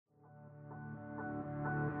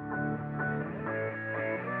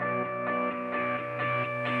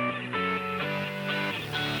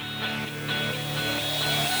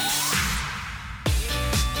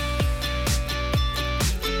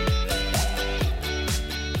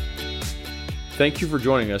Thank you for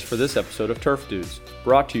joining us for this episode of Turf Dudes,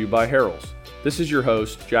 brought to you by Harrell's. This is your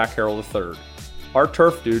host, Jack Harrell III. Our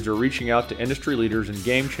Turf Dudes are reaching out to industry leaders and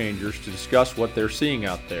game changers to discuss what they're seeing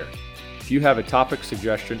out there. If you have a topic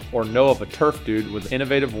suggestion or know of a Turf Dude with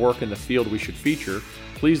innovative work in the field we should feature,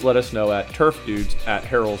 please let us know at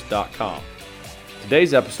turfdudes@harrells.com.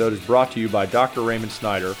 Today's episode is brought to you by Dr. Raymond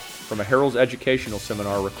Snyder from a Harrell's educational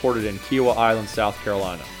seminar recorded in Kiowa Island, South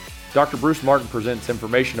Carolina. Dr. Bruce Martin presents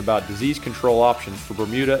information about disease control options for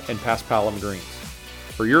Bermuda and Paspalum greens.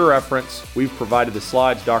 For your reference, we've provided the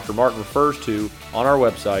slides Dr. Martin refers to on our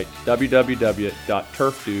website,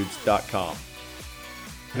 www.turfdudes.com.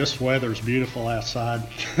 This weather's beautiful outside.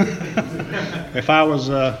 If I was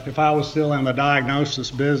still in the diagnosis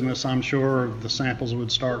business, I'm sure the samples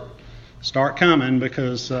would start coming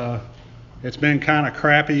because it's been kind of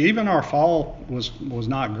crappy. Even our fall was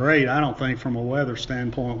not great, I don't think, from a weather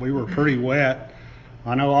standpoint. We were pretty wet.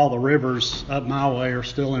 I know all the rivers up my way are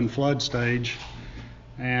still in flood stage,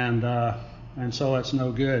 and so it's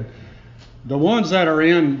no good. The ones that are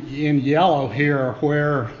in yellow here are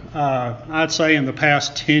where I'd say in the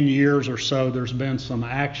past 10 years or so there's been some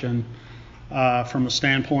action from the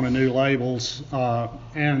standpoint of new labels,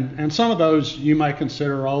 and some of those you may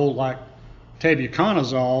consider old, like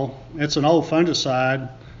tebuconazole. It's an old fungicide,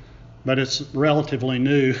 but it's relatively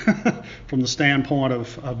new from the standpoint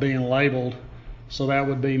of being labeled. So that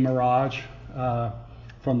would be Mirage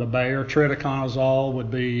from the Bayer. Tridiconazole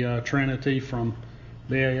would be Trinity from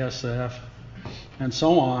BASF, and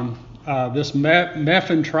so on. This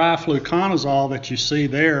mefentrifluconazole that you see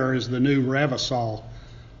there is the new Revasol.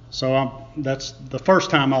 So that's the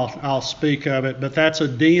first time I'll speak of it, but that's a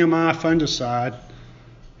DMI fungicide.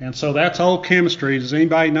 And so that's old chemistry. Does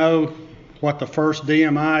anybody know what the first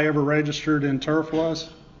DMI ever registered in turf was?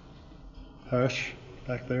 Hush,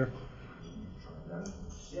 back there.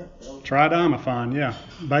 Tridimethamine, yeah,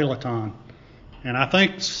 Balaton. And I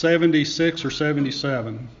think 76 or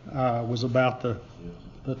 77 was about the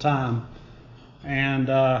time. And,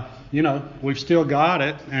 we've still got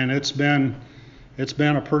it, and it's been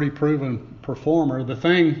a pretty proven performer. The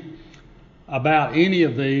thing about any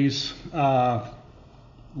of these,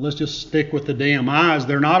 let's just stick with the DMIs,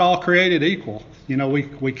 they're not all created equal.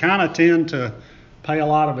 We kind of tend to pay a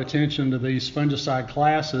lot of attention to these fungicide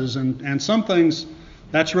classes, and some things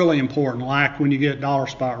that's really important, like when you get dollar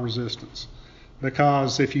spot resistance.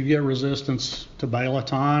 Because if you get resistance to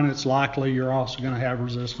Balaton, it's likely you're also going to have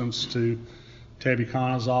resistance to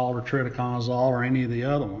tebuconazole or tridiconazole or any of the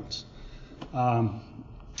other ones.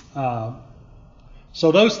 So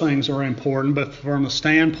those things are important, but from the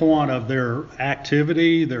standpoint of their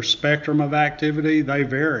activity, their spectrum of activity, they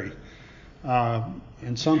vary.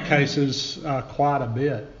 In some cases, quite a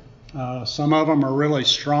bit. Some of them are really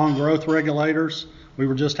strong growth regulators. We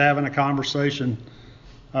were just having a conversation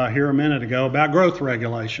here a minute ago about growth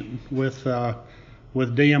regulation with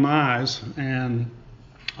DMIs, and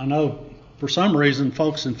I know for some reason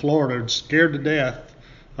folks in Florida are scared to death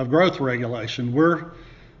of growth regulation. We're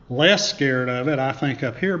less scared of it, I think,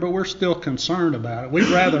 up here, but we're still concerned about it. We'd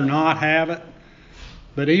rather not have it,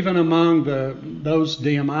 but even among those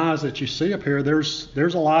DMIs that you see up here, there's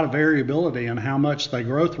a lot of variability in how much they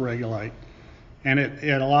growth regulate. And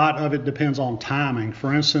a lot of it depends on timing.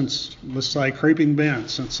 For instance, let's say creeping bent,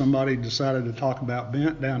 since somebody decided to talk about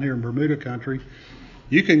bent down here in Bermuda country,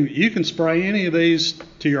 you can spray any of these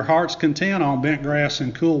to your heart's content on bent grass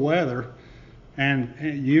in cool weather, and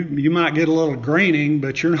you might get a little greening,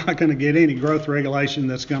 but you're not going to get any growth regulation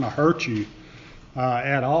that's going to hurt you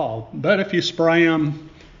at all. But if you spray them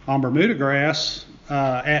on Bermuda grass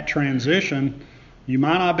at transition, you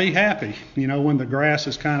might not be happy, when the grass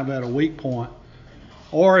is kind of at a weak point.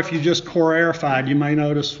 Or if you just core aerified, you may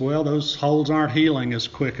notice, well, those holes aren't healing as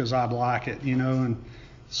quick as I'd like it, and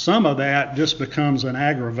some of that just becomes an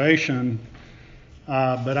aggravation.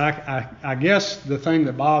 But I guess the thing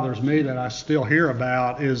that bothers me that I still hear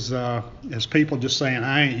about is people just saying,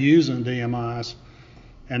 I ain't using DMIs,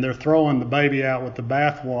 and they're throwing the baby out with the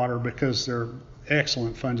bathwater because they're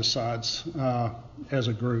excellent fungicides as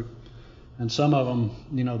a group. And some of them,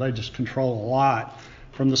 they just control a lot.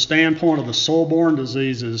 From the standpoint of the soil-borne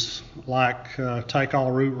diseases like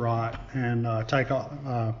take-all root rot and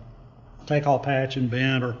take-all patch and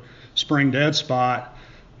bent or spring dead spot,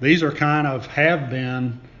 these are have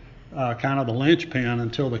been the linchpin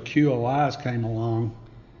until the QOIs came along,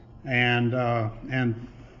 and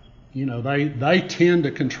they tend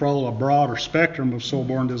to control a broader spectrum of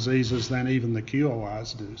soil-borne diseases than even the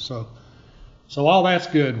QOIs do. So all that's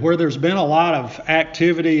good. Where there's been a lot of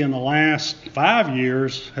activity in the last 5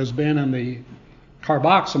 years has been in the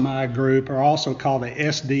carboxamide group are also called the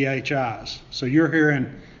SDHIs. So you're hearing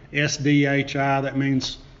SDHI, that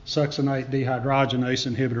means succinate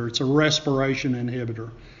dehydrogenase inhibitor. It's a respiration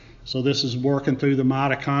inhibitor. So this is working through the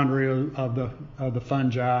mitochondria of the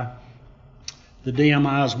fungi. The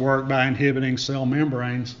DMIs work by inhibiting cell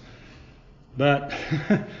membranes. But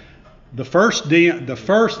the first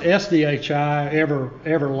SDHI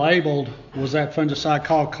ever labeled was that fungicide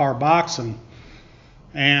called carboxin.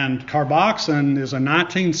 And carboxin is a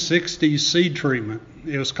 1960s seed treatment.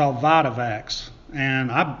 It was called Vitavax.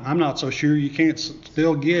 And I'm not so sure you can't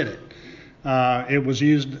still get it. It was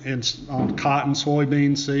used on cotton,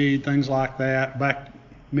 soybean seed, things like that. Back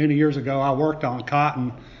many years ago, I worked on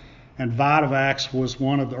cotton, and Vitavax was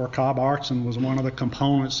or carboxin was one of the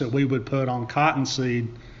components that we would put on cotton seed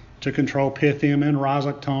to control Pythium and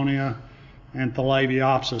Rhizoctonia and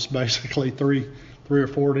Thalaviopsis, basically three or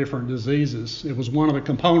four different diseases. It was one of the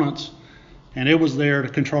components, and it was there to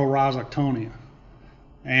control Rhizoctonia.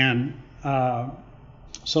 And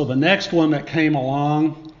so the next one that came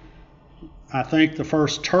along, I think the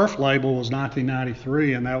first turf label was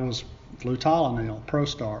 1993, and that was flutolenil,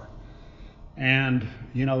 ProStar. And,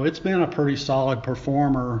 it's been a pretty solid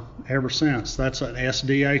performer ever since. That's an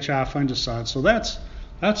SDHI fungicide. So that's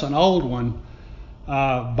an old one.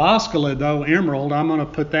 Boscalid, though, Emerald, I'm going to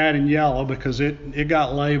put that in yellow because it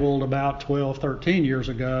got labeled about 12, 13 years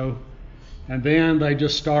ago. And then they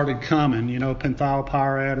just started coming.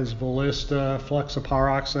 Penthylpyrad is Volista,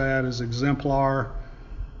 fluxapyroxad is Exemplar,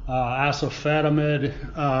 isofetamide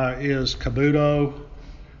is Kabuto.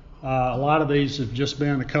 A lot of these have just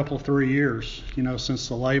been a couple, 3 years, since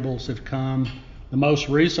the labels have come. The most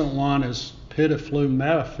recent one is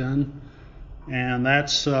Pitaflumethafen, and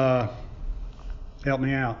that's, help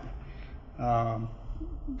me out.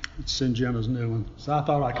 It's Syngenta's new one. So I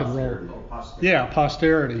thought I could roll. Posterity. Yeah,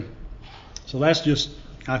 Posterity. So that's just,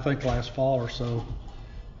 I think, last fall or so.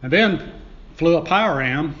 And then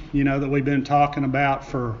fluopyram, that we've been talking about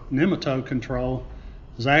for nematode control,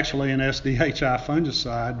 is actually an SDHI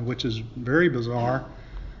fungicide, which is very bizarre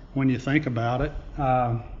when you think about it.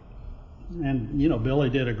 And Billy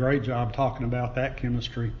did a great job talking about that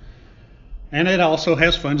chemistry. And it also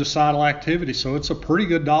has fungicidal activity, so it's a pretty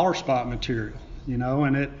good dollar spot material,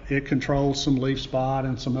 and it controls some leaf spot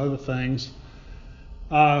and some other things.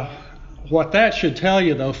 What that should tell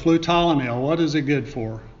you, though, flutolenil, what is it good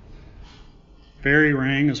for? Fairy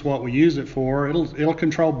ring is what we use it for. It'll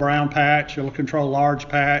control brown patch, it'll control large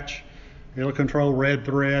patch, it'll control red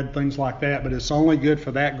thread, things like that, but it's only good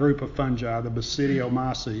for that group of fungi, the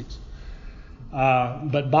Basidiomycetes.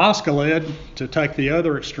 But Boscalid, to take the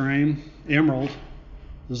other extreme, Emerald,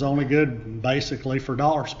 is only good basically for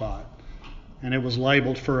dollar spot. And it was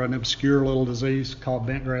labeled for an obscure little disease called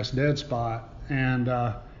bentgrass dead spot. And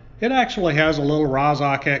it actually has a little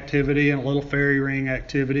rhizoc activity and a little fairy ring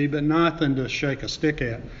activity, but nothing to shake a stick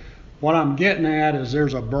at. What I'm getting at is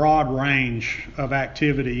there's a broad range of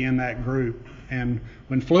activity in that group. And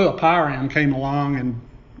when fluopyram came along and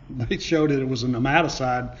they showed it was a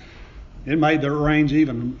nematicide, it made their range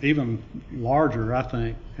even larger, I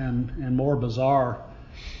think, and more bizarre.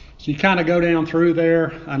 So you kind of go down through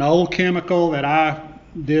there. An old chemical that I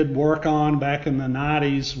did work on back in the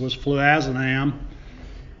 90s was fluazanam,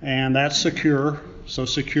 and that's Secure. So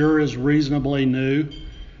Secure is reasonably new.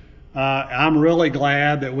 I'm really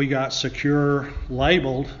glad that we got Secure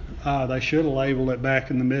labeled. They should have labeled it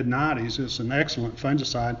back in the mid-90s. It's an excellent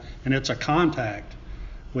fungicide, and it's a contact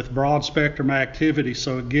with broad spectrum activity,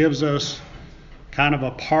 so it gives us kind of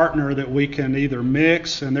a partner that we can either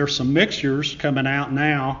mix, and there's some mixtures coming out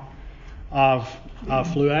now of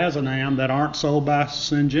fluazanam that aren't sold by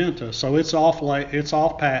Syngenta, so it's off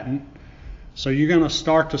patent. So you're going to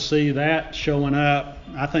start to see that showing up,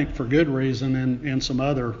 I think for good reason, in some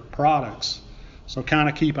other products. So kind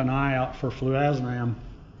of keep an eye out for fluazanam.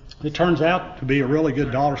 It turns out to be a really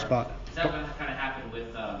good dollar spot. Is that what kind of happened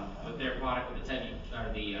with their product with the Teddy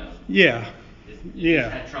or the? Yeah. You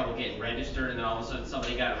had trouble getting registered, and then all of a sudden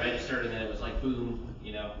somebody got registered, and then it was like boom,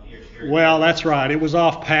 Here well, that's right. It was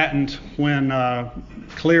off patent when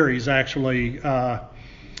Cleary's actually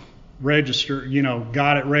registered.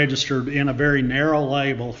 Got it registered in a very narrow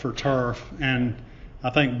label for turf, and I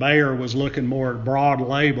think Bayer was looking more at broad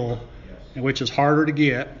label, which is harder to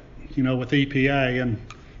get, with EPA, and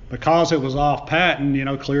because it was off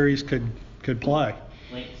patent, Cleary's could play.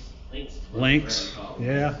 Lynx,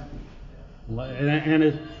 yeah.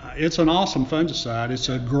 And it's an awesome fungicide. It's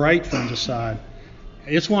a great fungicide.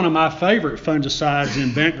 It's one of my favorite fungicides in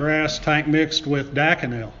bentgrass tank mixed with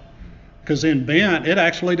Daconil, because in bent it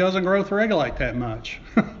actually doesn't growth regulate that much.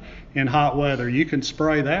 in hot weather. You can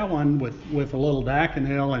spray that one with a little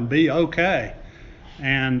Daconil and be okay.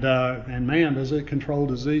 And man, does it control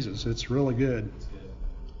diseases. It's really good.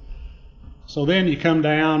 So then you come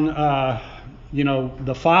down,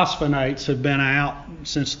 the phosphonates have been out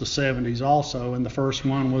since the 70s also, and the first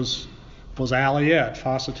one was Aliette,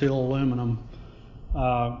 phosphatyl aluminum.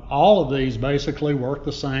 All of these basically work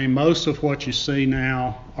the same. Most of what you see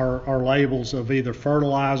now are labels of either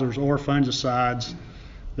fertilizers or fungicides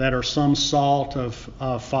that are some salt of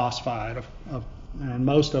phosphide, and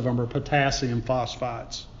most of them are potassium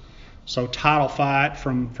phosphites. So Tidal Fight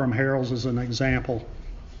from Harold's is an example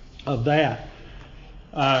of that.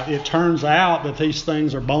 It turns out that these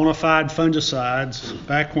things are bona fide fungicides.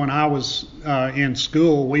 Back when I was in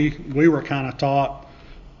school, we were kind of taught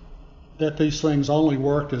that these things only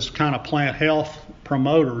worked as kind of plant health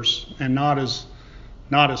promoters and not as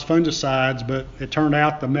fungicides, but it turned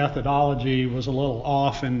out the methodology was a little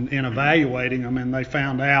off in evaluating them, and they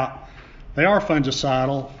found out they are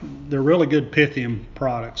fungicidal. They're really good Pythium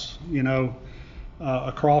products,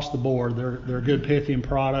 across the board. They're good Pythium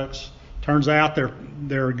products. Turns out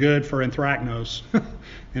they're good for anthracnose,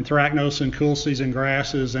 anthracnose in cool season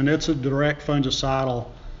grasses, and it's a direct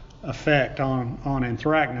fungicidal effect on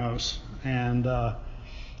anthracnose. And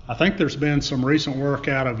I think there's been some recent work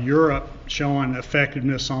out of Europe showing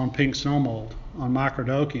effectiveness on pink snow mold, on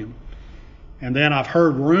microdocium. And then I've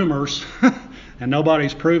heard rumors, and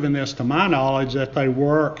nobody's proven this to my knowledge, that they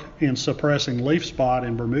work in suppressing leaf spot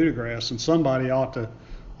in Bermuda grass, and somebody ought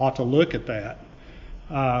to look at that.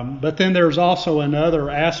 But then there's also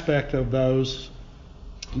another aspect of those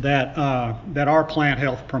that are plant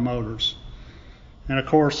health promoters. And of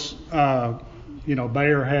course,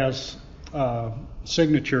 Bayer has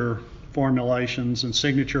signature formulations, and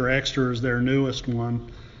Signature Extra is their newest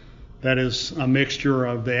one. That is a mixture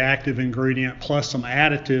of the active ingredient plus some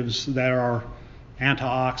additives that are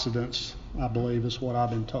antioxidants, I believe is what I've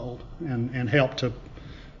been told, and help to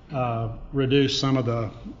reduce some of the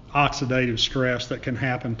oxidative stress that can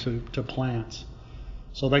happen to plants.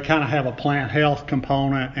 So they kind of have a plant health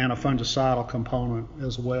component and a fungicidal component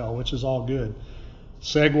as well, which is all good.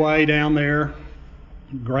 Segway down there,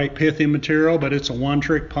 great Pythium material, but it's a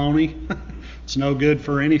one-trick pony. It's no good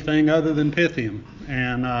for anything other than Pythium,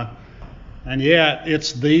 and yet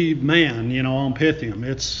it's the man, on Pythium.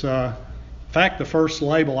 It's in fact, the first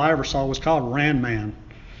label I ever saw was called Randman.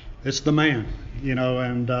 It's the man,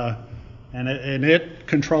 and it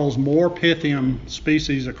controls more Pythium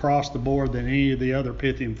species across the board than any of the other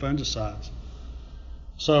Pythium fungicides.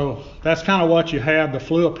 So that's kind of what you have. The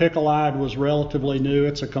fluopicolide was relatively new.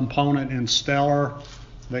 It's a component in Stellar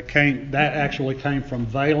that actually came from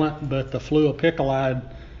Valent, but the fluopicolide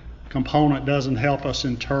component doesn't help us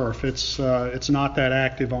in turf. It's not that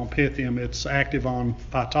active on Pythium. It's active on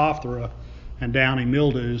Phytophthora and downy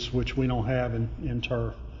mildews, which we don't have in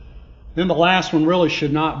turf. Then the last one really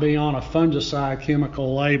should not be on a fungicide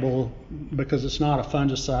chemical label because it's not a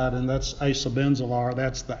fungicide, and that's Acebenzolar.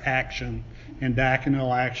 That's the action in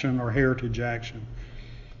Daconil action or Heritage action.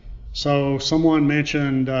 So someone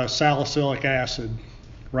mentioned salicylic acid,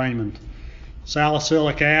 Raymond.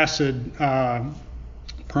 Salicylic acid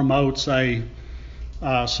promotes a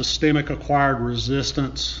systemic acquired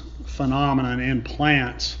resistance phenomenon in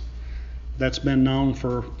plants that's been known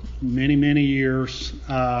for many, many years.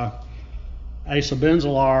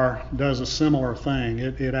 Acebenzolar does a similar thing.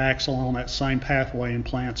 It acts along that same pathway in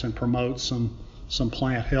plants and promotes some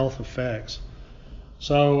plant health effects.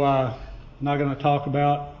 So I'm not going to talk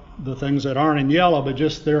about the things that aren't in yellow, but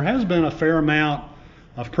just there has been a fair amount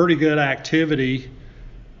of pretty good activity.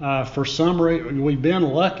 For some reason, we've been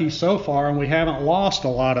lucky so far, and we haven't lost a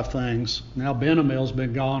lot of things. Now Benamil's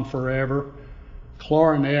been gone forever.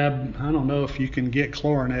 Chlorineb, I don't know if you can get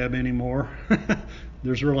Chlorineb anymore.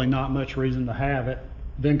 There's really not much reason to have it.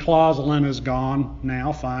 Vinclozolin is gone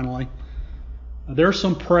now, finally. There's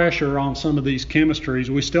some pressure on some of these chemistries.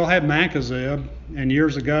 We still have Mancozeb, and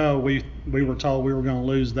years ago we were told we were going to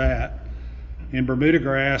lose that. In Bermuda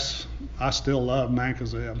grass, I still love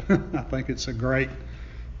Mancozeb. I think it's a great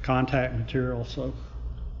contact material. So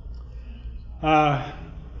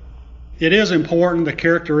it is important, the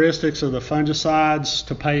characteristics of the fungicides,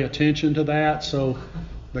 to pay attention to that. So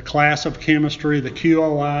the class of chemistry, the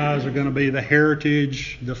QOIs are going to be the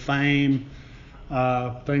Heritage, the Fame,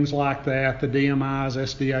 things like that, the DMIs,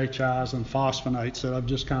 SDHIs, and phosphonates that I've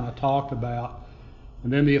just kind of talked about.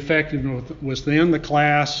 And then the effectiveness within the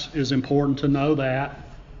class is important to know that.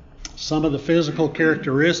 Some of the physical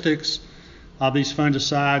characteristics of these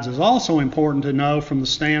fungicides is also important to know from the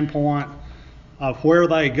standpoint of where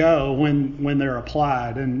they go when they're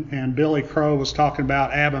applied. And Billy Crow was talking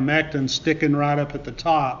about abamectin sticking right up at the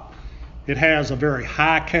top. It has a very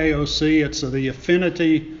high KOC. It's the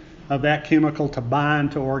affinity of that chemical to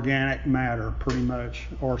bind to organic matter, pretty much,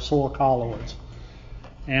 or soil colloids.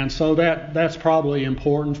 And so that's probably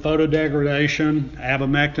important. Photodegradation,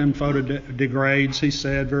 abamectin photodegrades, he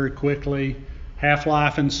said, very quickly.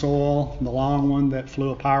 Half-life in soil, the long one that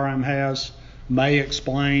fluopiram has, may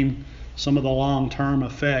explain some of the long-term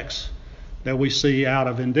effects that we see out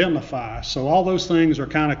of Indemnify. So all those things are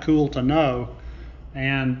kind of cool to know,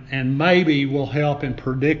 and maybe will help in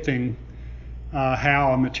predicting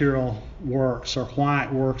how a material works or why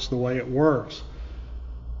it works the way it works.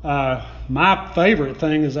 My favorite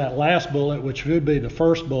thing is that last bullet, which would be the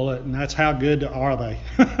first bullet, and that's how good are they?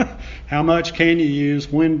 How much can you use?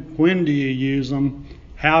 When do you use them?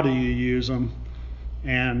 How do you use them?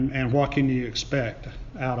 And what can you expect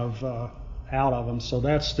out of them? So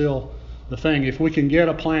that's still the thing. If we can get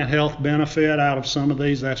a plant health benefit out of some of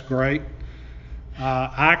these, that's great.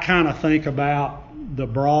 I kind of think about the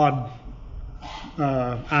broad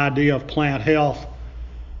idea of plant health,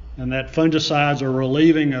 and that fungicides are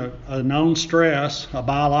relieving a known stress, a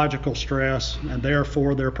biological stress, and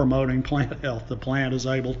therefore they're promoting plant health. The plant is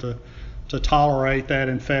able to tolerate that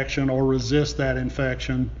infection or resist that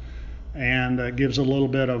infection, and gives a little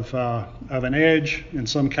bit of an edge, in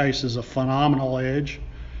some cases a phenomenal edge,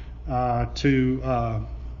 to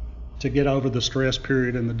get over the stress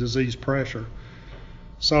period and the disease pressure.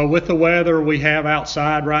 So with the weather we have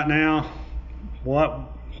outside right now,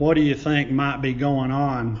 what do you think might be going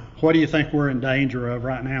on? What do you think we're in danger of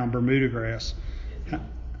right now in Bermuda grass?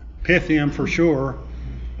 Pythium for sure.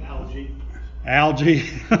 Algae.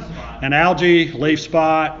 An algae, leaf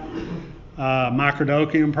spot,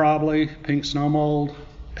 microdocium probably, pink snow mold,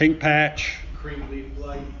 pink patch. Cream leaf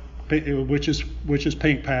blight. Which is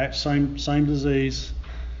pink patch, same disease.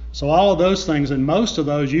 So all of those things, and most of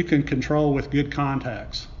those you can control with good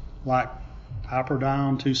contacts, like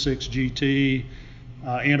Hyperdione 26GT,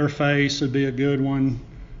 Interface would be a good one.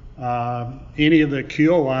 Any of the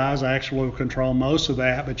QOIs actually will control most of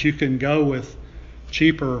that, but you can go with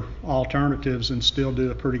cheaper alternatives and still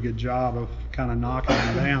do a pretty good job of kind of knocking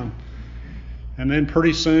them down. And then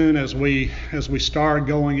pretty soon as we start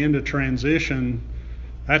going into transition,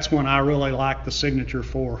 that's when I really like the Signature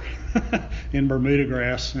 4 in Bermuda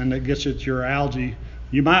grass, and it gets at your algae.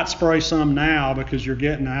 You might spray some now because you're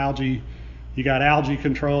getting algae. You got algae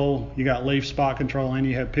control, you got leaf spot control, and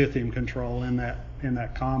you have Pythium control in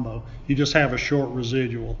that combo. You just have a short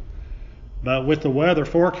residual. But with the weather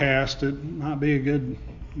forecast, it might be a good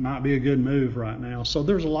move right now. So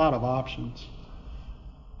there's a lot of options.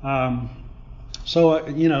 So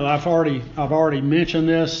I've already mentioned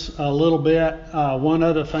this a little bit. One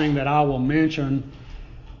other thing that I will mention,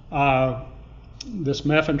 this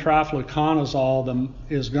methyltrifluconazole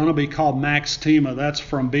is going to be called Maxtima. That's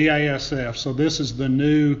from BASF. So this is the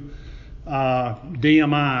new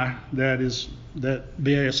DMI that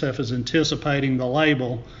BASF is anticipating the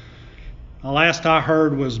label. The last I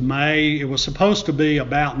heard was May. It was supposed to be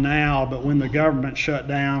about now, but when the government shut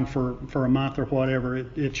down for a month or whatever,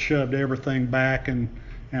 it shoved everything back, and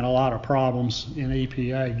a lot of problems in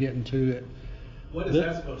EPA getting to it. What is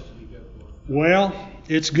that supposed to be good for? Well,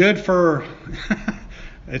 it's good for,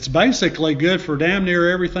 it's basically good for damn near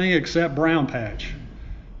everything except brown patch.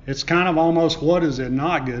 It's kind of almost what is it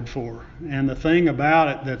not good for? And the thing about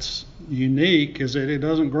it that's unique is that it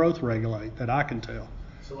doesn't growth regulate, that I can tell.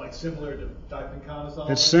 So like similar to difenoconazole?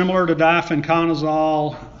 It's similar to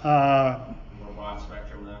difenoconazole. More wide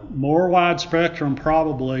spectrum though? More wide spectrum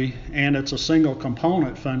probably, and it's a single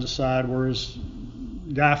component fungicide, whereas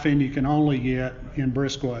Difen you can only get in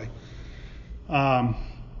Brisquet,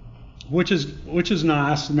 which is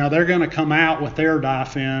nice. Now they're going to come out with their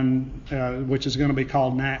Difen, which is going to be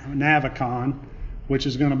called Navicon, which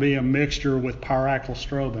is going to be a mixture with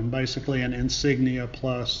pyraclostrobin, basically an Insignia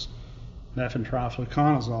plus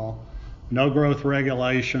methyltrifluconazole. No growth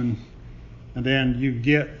regulation, and then you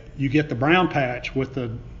get the brown patch with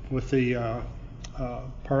the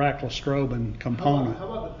pyraclostrobin component.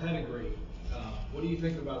 How about the Pedigree? What do you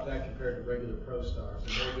think about that compared to regular ProStars?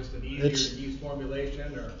 Is it just an easier to use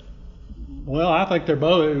formulation, or? Well, I think they're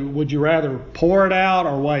both. Would you rather pour it out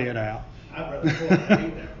or weigh it out? I'd rather pour it out. I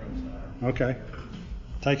need that ProStar. Okay.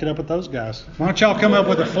 Take it up with those guys. Why don't y'all come up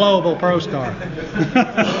with a flowable ProStar?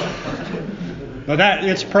 But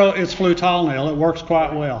it's flutalnyl. It works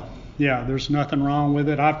quite well. Yeah, there's nothing wrong with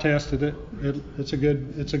it. I've tested it. It's a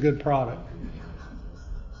good product.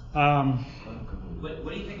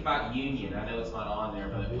 What do you think about Union? I know it's not on there,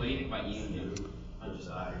 but what do you think about Union?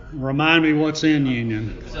 fungicide. Remind me what's in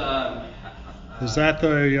Union. It's Is that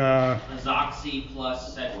the? Azoxy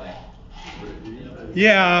plus Segway.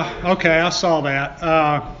 Yeah. Okay, I saw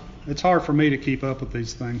that. It's hard for me to keep up with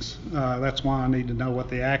these things. That's why I need to know what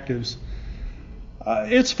the actives.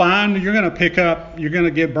 It's fine. You're going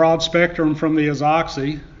to get broad spectrum from the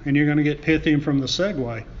Azoxy, and you're going to get Pythium from the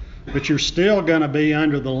Segway. But you're still going to be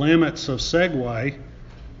under the limits of Segway.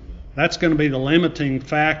 That's going to be the limiting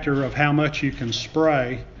factor of how much you can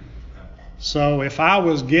spray. So if I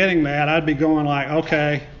was getting that, I'd be going like,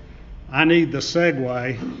 okay, I need the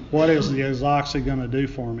Segway. What is the Azoxy going to do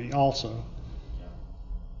for me also?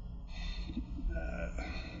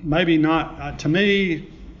 Maybe not. To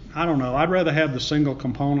me, I don't know. I'd rather have the single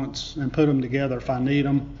components and put them together if I need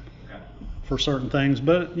them for certain things.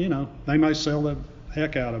 But, they may sell the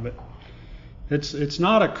heck out of it. It's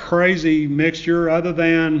not a crazy mixture, other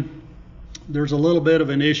than there's a little bit of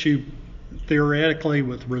an issue theoretically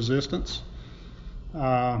with resistance,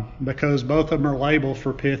 because both of them are labeled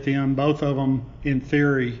for Pythium. Both of them, in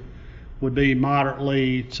theory, would be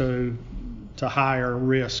moderately to higher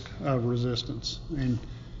risk of resistance. And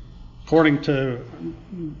according to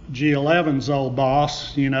G11's old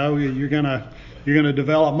boss, you're gonna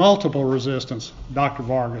develop multiple resistance. Dr.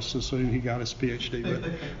 Vargas is who he got his PhD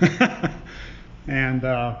with. And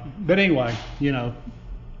but anyway, and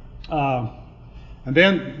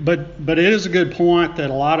then but it is a good point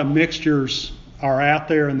that a lot of mixtures are out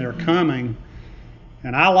there and they're coming.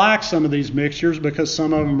 And I like some of these mixtures because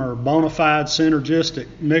some of them are bona fide synergistic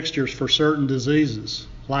mixtures for certain diseases,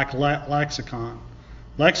 like Lexicon.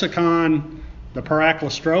 Lexicon, the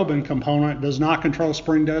pyraclostrobin component, does not control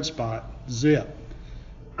spring dead spot, zip.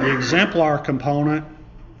 The exemplar component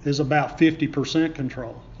is about 50%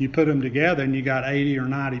 control. You put them together and you got 80 or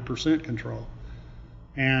 90% control.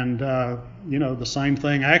 And, the same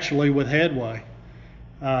thing actually with Headway.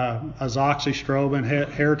 Azoxystrobin,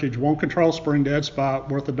 Heritage won't control spring dead spot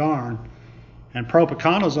worth a darn. And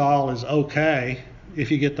propiconazole is okay if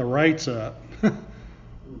you get the rates up.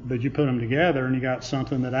 But you put them together and you got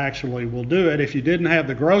something that actually will do it. If you didn't have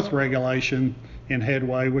the growth regulation in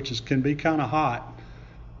Headway, which can be kind of hot,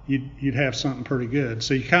 you'd have something pretty good.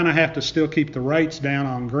 So you kind of have to still keep the rates down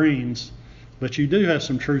on greens, but you do have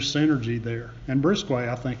some true synergy there. And Brisquet,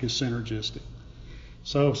 I think, is synergistic.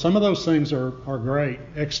 So some of those things are great.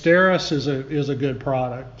 Exteris is a good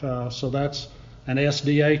product. So that's an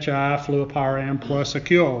SDHI, fluopyram, plus a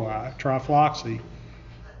QOI, trifloxy,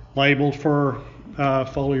 labeled for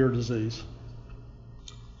foliar disease.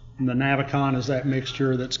 And the Navicon is that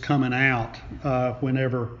mixture that's coming out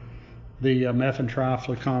whenever the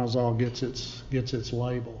methentrifluconazole gets its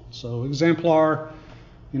label. So Exemplar,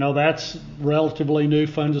 that's relatively new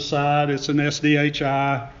fungicide. It's an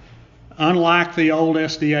SDHI. Unlike the old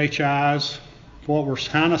SDHIs, what we're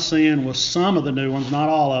kind of seeing with some of the new ones, not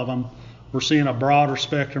all of them, we're seeing a broader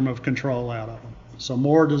spectrum of control out of them. So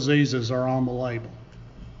more diseases are on the label.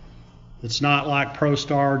 It's not like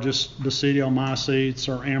ProStar, just basidiomycetes,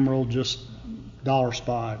 or Emerald, just dollar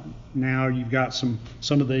spot. Now you've got some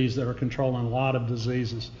of these that are controlling a lot of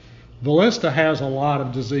diseases. Valista has a lot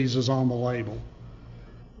of diseases on the label.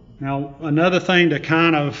 Now, another thing to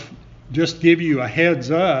kind of just give you a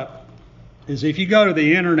heads up is if you go to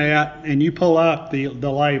the internet and you pull up the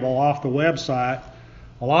label off the website,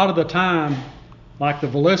 a lot of the time, like the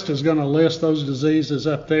Valista is going to list those diseases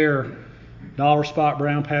up there, dollar spot,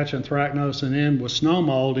 brown patch, anthracnose, and end with snow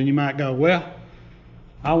mold, and you might go, well,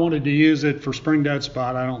 I wanted to use it for spring dead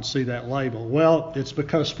spot. I don't see that label. Well, it's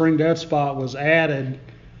because spring dead spot was added,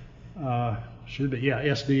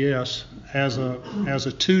 SDS, as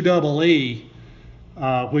a 2EE,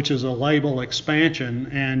 which is a label expansion,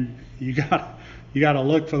 and you got to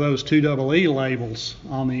look for those 2EE labels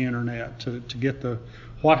on the internet to get the.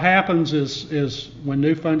 What happens is when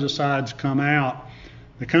new fungicides come out,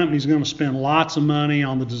 the company's going to spend lots of money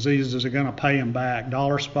on the diseases that are going to pay them back.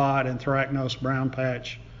 Dollar spot, anthracnose, brown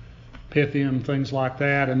patch, Pythium, things like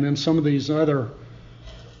that. And then some of these other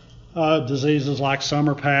diseases like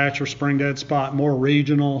summer patch or spring dead spot, more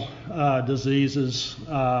regional diseases,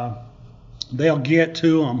 they'll get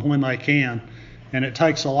to them when they can. And it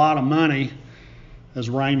takes a lot of money,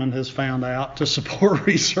 as Raymond has found out, to support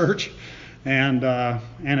research. And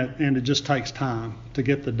it just takes time to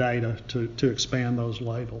get the data to expand those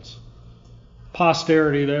labels.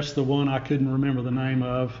 Posterity, that's the one I couldn't remember the name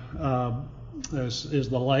of, is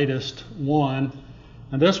the latest one.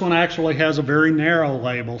 And this one actually has a very narrow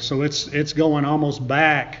label, so it's going almost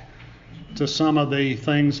back to some of the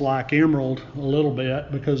things like Emerald a little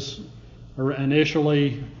bit, because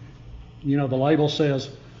initially, the label says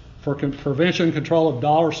for prevention control of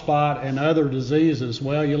dollar spot and other diseases.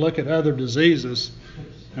 Well, you look at other diseases,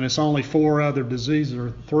 and it's only 4 other diseases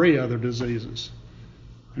or 3 other diseases.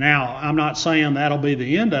 Now, I'm not saying that'll be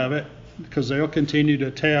the end of it, because they'll continue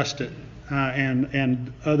to test it,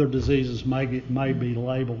 and other diseases may be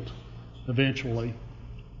labeled eventually.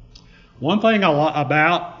 One thing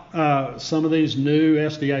about some of these new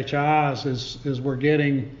SDHIs is we're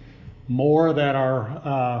getting more that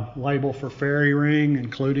are labeled for fairy ring,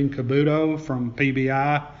 including Kabuto from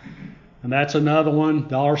PBI, and that's another one,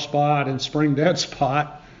 dollar spot and spring dead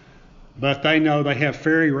spot. But they know they have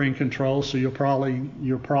fairy ring control, so you'll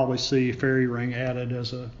probably see fairy ring added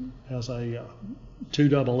as a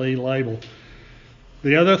 2EE label.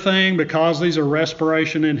 The other thing, because these are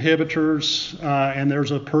respiration inhibitors, and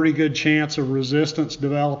there's a pretty good chance of resistance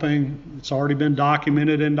developing, it's already been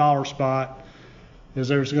documented in dollar spot, is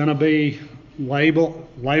there's going to be label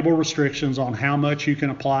restrictions on how much you can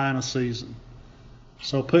apply in a season.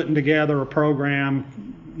 So putting together a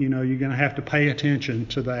program, you're going to have to pay attention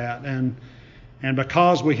to that. And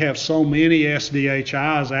because we have so many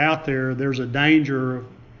SDHIs out there, there's a danger.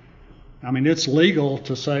 I mean, it's legal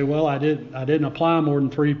to say, well, I didn't apply more than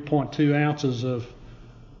 3.2 ounces of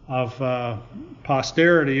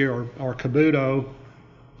Posterity or Kabuto,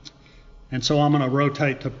 and so I'm going to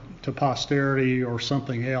rotate to Posterity or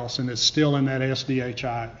something else, and it's still in that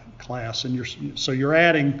SDHI class, and you're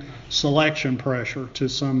adding selection pressure to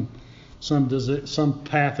some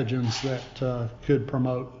pathogens that could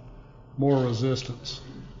promote more resistance.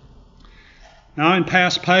 Now in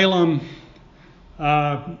Paspalum,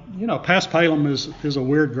 Paspalum is a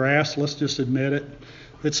weird grass. Let's just admit it.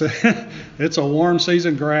 It's a warm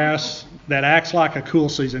season grass that acts like a cool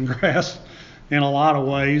season grass in a lot of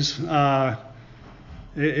ways.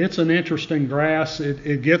 It's an interesting grass.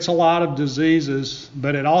 It gets a lot of diseases,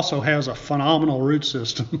 but it also has a phenomenal root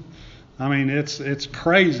system. I mean, it's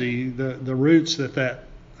crazy the roots that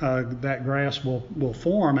grass will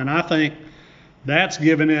form, and I think that's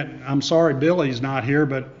given it. I'm sorry Billy's not here,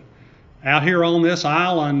 but out here on this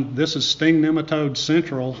island, this is sting nematode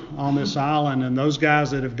central on this island, and those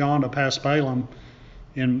guys that have gone to Paspalum,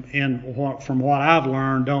 from what I've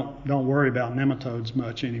learned, don't worry about nematodes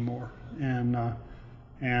much anymore. And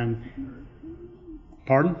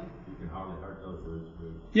pardon? You can hardly hurt those roots.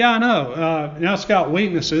 Yeah, I know. Now it's got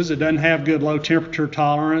weaknesses. It doesn't have good low temperature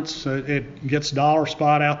tolerance. It gets dollar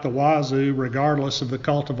spot out the wazoo regardless of the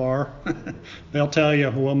cultivar. They'll tell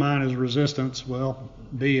you, well, mine is resistance. Well,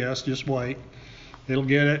 BS, just wait. It'll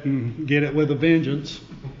get it and get it with a vengeance.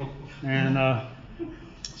 And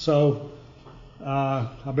so I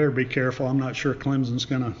better be careful. I'm not sure Clemson's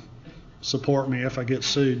going to support me if I get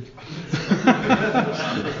sued.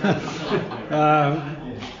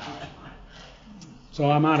 So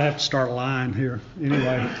I might have to start lying here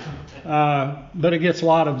anyway. But it gets a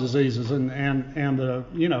lot of diseases, and the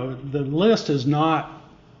list is not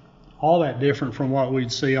all that different from what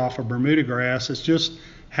we'd see off of Bermuda grass. It's just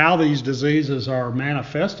how these diseases are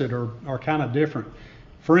manifested are kind of different.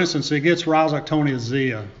 For instance, it gets Rhizoctonia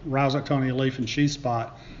zea, Rhizoctonia leaf and sheath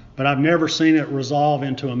spot, but I've never seen it resolve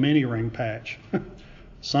into a mini ring patch,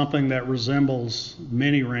 something that resembles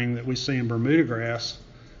mini ring that we see in Bermuda grass,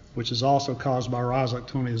 which is also caused by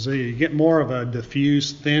Rhizoctonia zea. You get more of a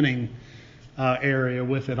diffuse thinning area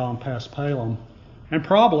with it on Paspalum. And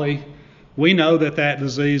probably we know that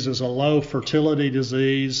disease is a low fertility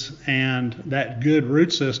disease, and that good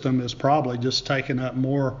root system is probably just taking up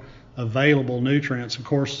more available nutrients. Of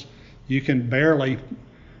course, you can barely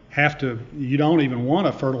you don't even want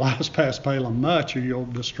to fertilize Paspalum much or you'll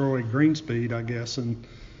destroy green speed, I guess. And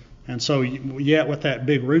so yet with that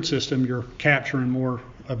big root system, you're capturing more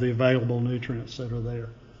of the available nutrients that are there.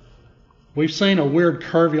 We've seen a weird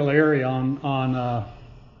curvularia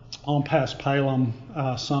on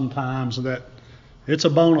Paspalum sometimes that it's a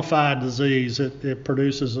bona fide disease. It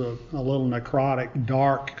produces a little necrotic,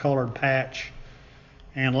 dark colored patch.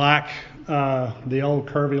 And like the old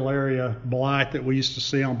curvularia blight that we used to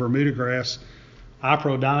see on Bermuda grass,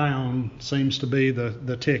 Iprodione seems to be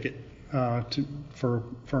the ticket for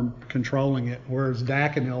controlling it, whereas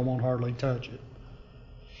Daconil won't hardly touch it.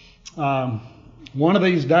 One of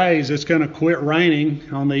these days it's going to quit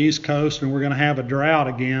raining on the East Coast and we're going to have a drought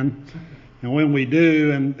again. And when we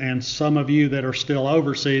do, and some of you that are still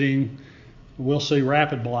overseeding, we'll see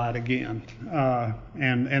rapid blight again.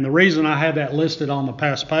 And the reason I had that listed on the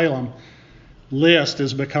Paspalum list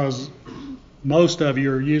is because most of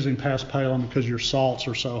you are using Paspalum because your salts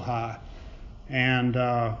are so high. And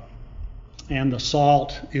the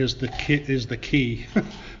salt is the key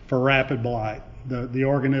for rapid blight. The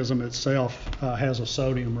organism itself has a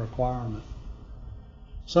sodium requirement.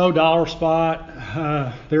 So dollar spot,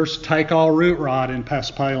 there's take all root rot in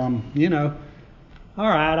Paspalum. All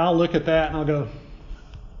right, I'll look at that and I'll go,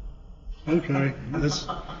 okay, it's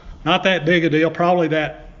not that big a deal. Probably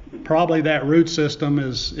that root system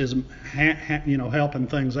is helping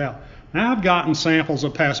things out. Now I've gotten samples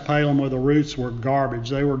of Paspalum where the roots were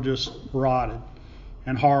garbage. They were just rotted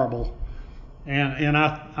and horrible. And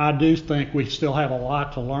I do think we still have a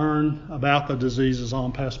lot to learn about the diseases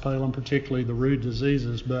on Paspalum, particularly the root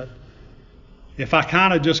diseases. But if I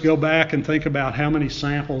kind of just go back and think about how many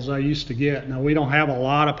samples I used to get, now we don't have a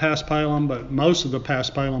lot of Paspalum, but most of the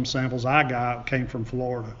Paspalum samples I got came from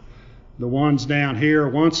Florida. The ones down here,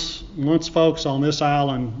 once folks on this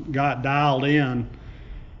island got dialed in,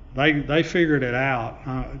 they figured it out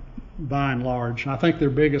by and large. I think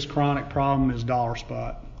their biggest chronic problem is dollar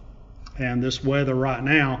spot. And this weather right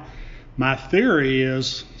now, my theory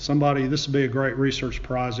is, this would be a great research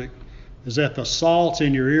project, is that the salts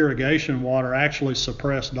in your irrigation water actually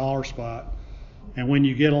suppress dollar spot. And when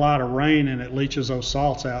you get a lot of rain and it leaches those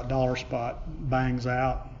salts out, dollar spot bangs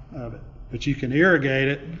out of it. But you can irrigate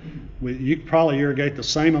it. You could probably irrigate the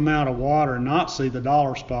same amount of water and not see the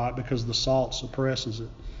dollar spot because the salt suppresses it.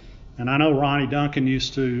 And I know Ronnie Duncan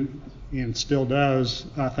used to, and still does,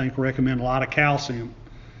 I think, recommend a lot of calcium.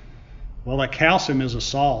 Well, that calcium is a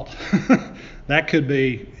salt. It could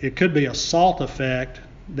be a salt effect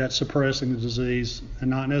that's suppressing the disease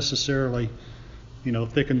and not necessarily,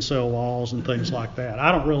 thickened cell walls and things like that.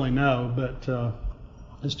 I don't really know, but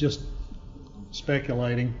it's just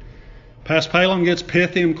speculating. Paspalum gets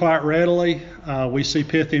Pythium quite readily. We see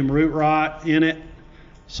Pythium root rot in it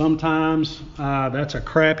sometimes. That's a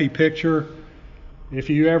crappy picture. If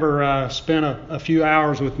you ever spent a few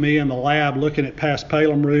hours with me in the lab looking at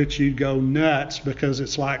Paspalum roots, you'd go nuts because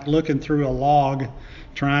it's like looking through a log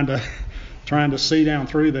trying to see down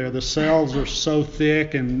through there. The cells are so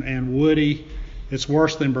thick and woody. It's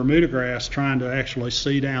worse than Bermuda grass trying to actually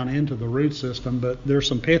see down into the root system, but there's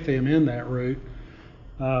some Pythium in that root.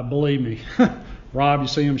 Believe me. Rob, you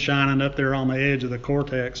see them shining up there on the edge of the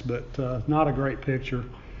cortex, but not a great picture.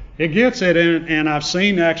 It gets it in, and I've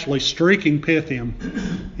seen actually streaking Pythium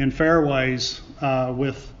in fairways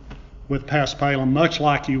with Paspalum, much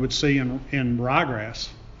like you would see in ryegrass.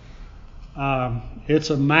 It's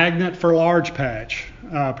a magnet for large patch,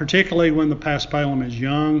 particularly when the Paspalum is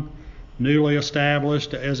young, newly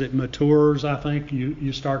established. As it matures, I think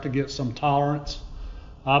you start to get some tolerance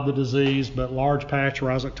of the disease, but large patch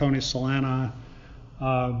Rhizoctonia solani,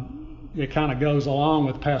 it kind of goes along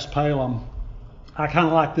with Paspalum. I kind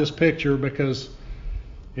of like this picture because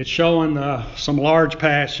it's showing some large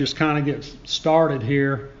patch just kind of gets started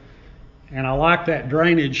here, and I like that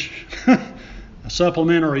drainage,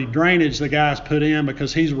 supplementary drainage the guy's put in,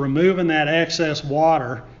 because he's removing that excess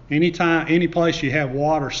water. Any place you have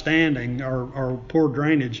water standing or poor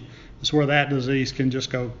drainage is where that disease can just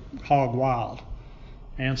go hog wild.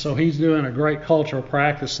 And so he's doing a great cultural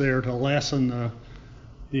practice there to lessen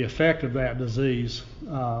the effect of that disease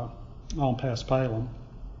on Paspalum.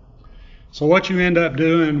 So what you end up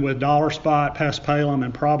doing with dollar spot, Paspalum,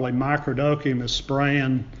 and probably Microdocium is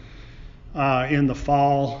spraying in the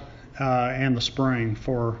fall and the spring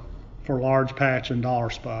for large patch and dollar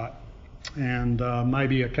spot, and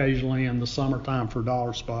maybe occasionally in the summertime for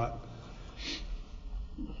dollar spot.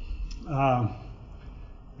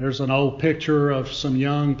 There's an old picture of some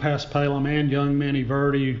young Paspalum and young Mini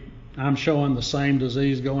Verde. I'm showing the same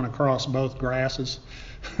disease going across both grasses.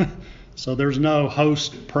 So there's no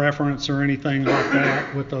host preference or anything like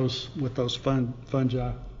that with those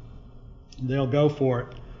fungi. They'll go for it.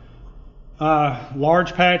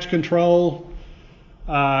 Large patch control.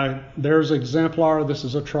 There's Exemplar. This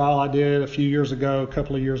is a trial I did a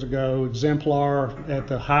couple of years ago. Exemplar at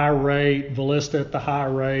the high rate, Valista at the high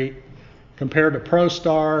rate, compared to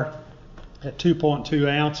ProStar at 2.2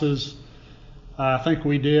 ounces. I think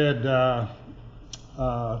we did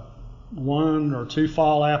 1 or 2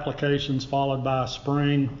 fall applications followed by a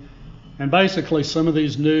spring. And basically some of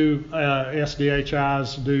these new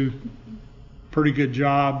SDHIs do pretty good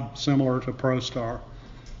job, similar to ProStar.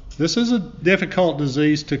 This is a difficult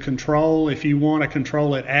disease to control if you want to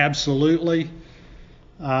control it absolutely.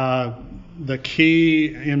 The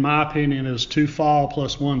key, in my opinion, is 2 fall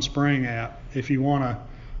plus 1 spring app if you want to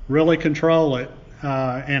really control it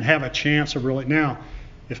and have a chance of really. Now,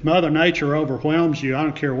 if Mother Nature overwhelms you, I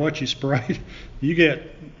don't care what you spray. You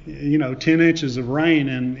get 10 inches of rain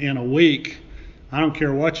in a week. I don't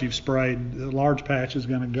care what you've sprayed. The large patch is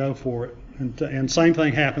going to go for it. And same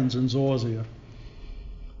thing happens in Zoysia.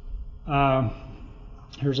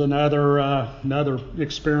 Here's another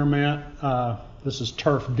experiment. This is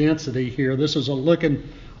turf density here. This is looking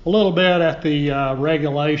a little bit at the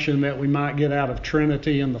regulation that we might get out of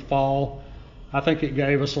Trinity in the fall. I think it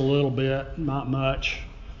gave us a little bit, not much.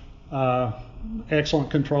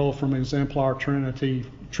 Excellent control from Exemplar,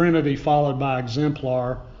 Trinity followed by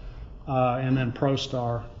Exemplar, and then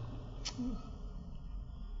ProStar.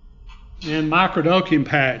 And Microdocium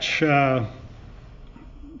patch.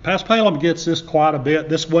 Paspalum gets this quite a bit.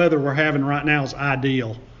 This weather we're having right now is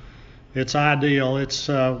ideal. It's ideal.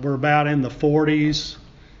 We're about in the 40s,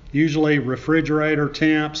 usually refrigerator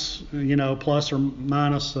temps, plus or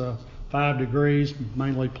minus 5 degrees,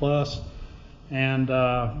 mainly plus, and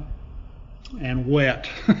wet,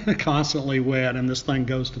 constantly wet, and this thing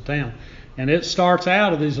goes to town. And it starts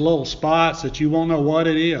out of these little spots that you won't know what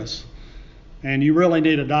it is. And you really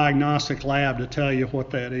need a diagnostic lab to tell you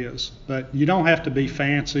what that is. But you don't have to be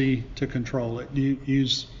fancy to control it. You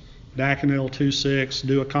use Daconil 2,6,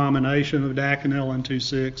 do a combination of Daconil and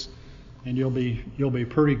 2,6, and you'll be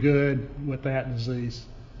pretty good with that disease.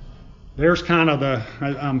 There's kind of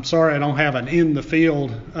I'm sorry I don't have an in the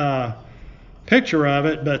field picture of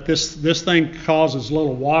it, but this thing causes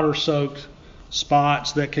little water-soaked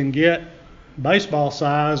spots that can get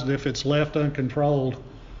baseball-sized if it's left uncontrolled.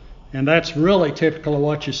 And that's really typical of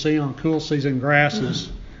what you see on cool season grasses.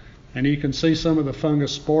 And you can see some of the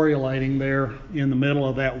fungus sporulating there in the middle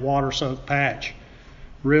of that water-soaked patch.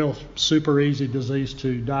 Real super easy disease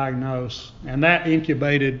to diagnose. And that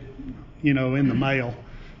incubated, in the mail.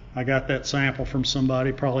 I got that sample from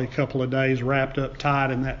somebody probably a couple of days wrapped up tight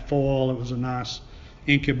in that foil. It was a nice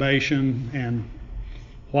incubation. And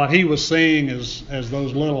what he was seeing is as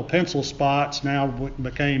those little pencil spots now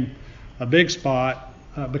became a big spot,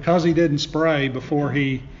 because he didn't spray before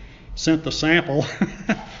he sent the sample,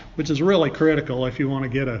 which is really critical if you want to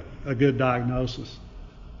get a good diagnosis.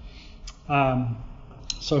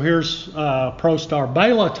 So here's ProStar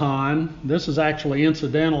Balaton. This is actually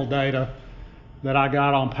incidental data that I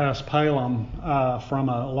got on Paspalum from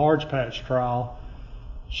a large patch trial,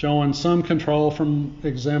 showing some control from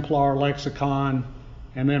Exemplar, Lexicon,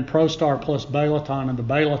 and then ProStar plus Balaton, and the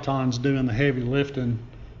Balaton's doing the heavy lifting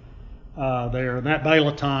there. And that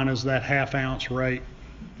Balaton is that half-ounce rate,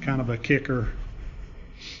 kind of a kicker.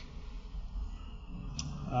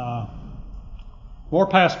 More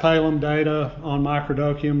Paspalum data on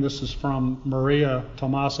Microdocium. This is from Maria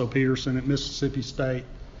Tomaso Peterson at Mississippi State.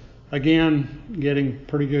 Again, getting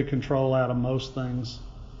pretty good control out of most things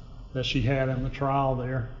that she had in the trial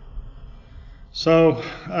there. So,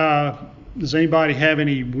 does anybody have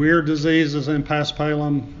any weird diseases in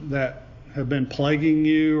Paspalum that have been plaguing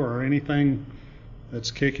you, or anything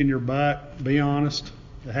that's kicking your butt? Be honest.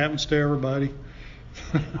 It happens to everybody.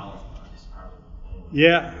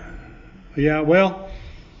 Yeah. Well,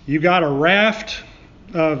 you got a raft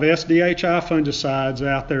of SDHI fungicides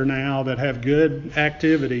out there now that have good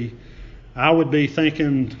activity. I would be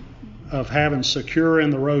thinking of having Secure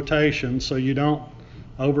in the rotation so you don't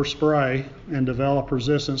overspray and develop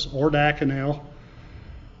resistance, or Daconil.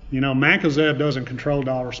 Mancozeb doesn't control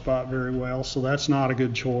dollar spot very well, so that's not a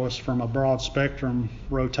good choice from a broad spectrum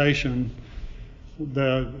rotation.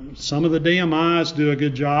 Some of the DMIs do a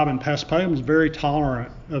good job, and Paspalum is very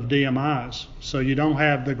tolerant of DMIs, so you don't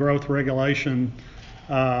have the growth regulation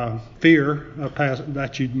fear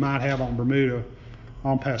that you might have on Bermuda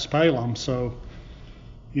on Paspalum. So,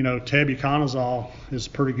 tebuconazole is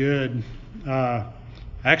pretty good.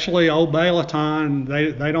 Actually, old Balaton,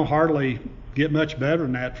 they don't hardly get much better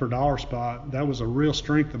than that for dollar spot. That was a real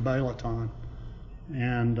strength of Balaton.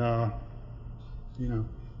 And,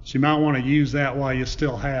 so you might want to use that while you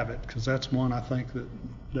still have it, because that's one I think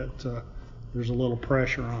that there's a little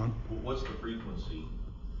pressure on. Well, what's the frequency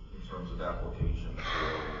in terms of application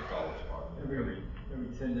for dollar spot? Every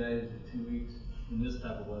 10 days to 2 weeks in this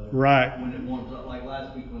type of weather. Right. When it warms up, like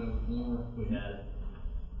last week when it was warmer, we had it.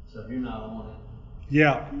 So if you're not on it.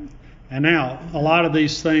 Yeah. And now a lot of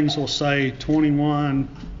these things will say 21.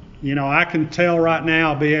 I can tell right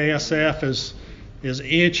now BASF is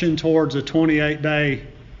inching towards a 28-day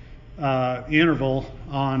interval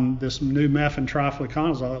on this new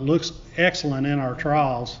mefentrifluconazole. It looks excellent in our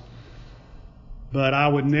trials, but I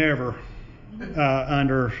would never,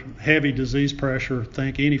 under heavy disease pressure,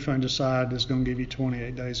 think any fungicide is going to give you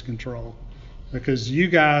 28 days control, because you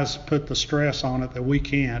guys put the stress on it that we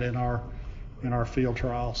can't in our field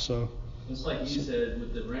trials. So it's like you said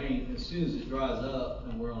with the rain. As soon as it dries up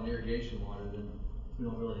and we're on irrigation water, then we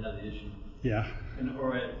don't really have the issue. Yeah.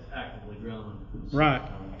 Or it's actively growing. Right.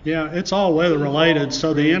 Yeah, it's all weather related.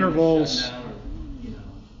 So the intervals.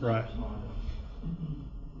 Right.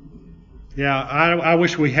 Yeah, I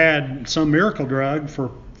wish we had some miracle drug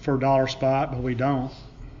for dollar spot, but we don't.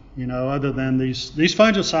 Other than these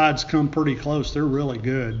fungicides come pretty close. They're really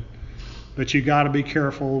good, but you got to be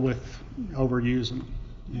careful with overusing them.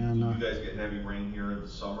 And You guys get heavy rain here in the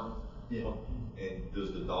summer, Yeah. and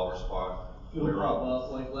does the dollar spot It'll flare pop up?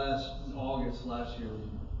 up, like August last year was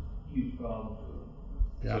a huge problem.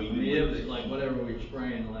 yeah. So you I mean, didn't it was wait- like whatever we were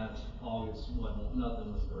spraying last August,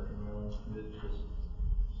 nothing was working really. It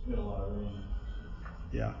just been a lot of rain,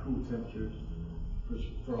 Yeah. cool temperatures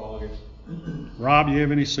for August. Rob, you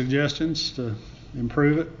have any suggestions to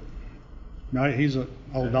improve it? No, he's an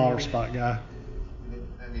old dollar spot guy.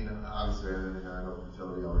 I mean, obviously, I know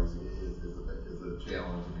fertility always is a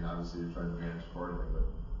challenge. I mean, obviously, you're trying to manage accordingly, but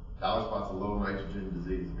dollar spot's a low nitrogen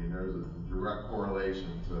disease. I mean, there's a direct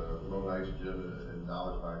correlation to low nitrogen and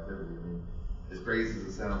dollar spot activity. I mean, as crazy as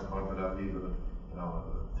it sounds, bumping up even a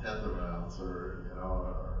tenth of an ounce, or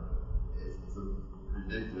it's a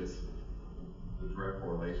ridiculous. The direct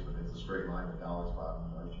correlation. I mean, it's a straight line with dollar spot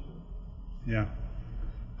and nitrogen. Yeah.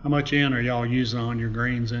 How much N are y'all using on your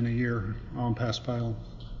greens in a year on Paspalum?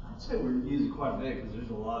 I'd say we're using quite a bit because there's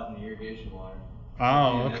a lot in the irrigation water.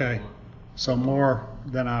 Oh, And okay. effluent. So more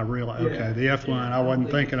than I realized. Okay, Yeah. the effluent Yeah. I wasn't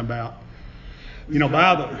thinking about. We By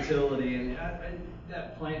tried the fertility, and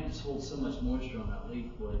that plant just holds so much moisture on that leaf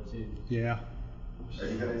blade too. yeah. Are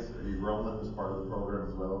you rolling as part of the program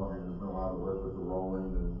as well? I mean, there's no lot of work with the rolling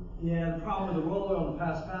and. Yeah, the problem with the roller on the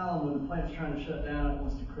Paspalum, when the plant's trying to shut down, it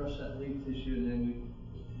wants to crush that leaf tissue, and then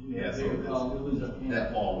we have a so bigger it's- problem. We lose our plant.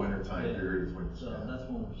 That fall, winter time Yeah. period is when. So that's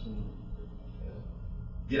when we're seeing.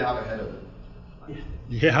 Get out ahead of it.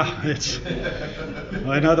 Yeah, it's,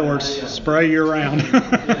 well, in other words, spray year round.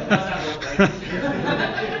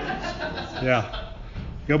 Yeah.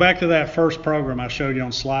 Go back to that first program I showed you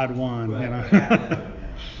on slide 1,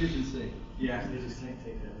 Kitchen sink. Yeah, they just can't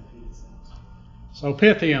take that and feed it. So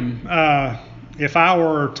Pythium, if I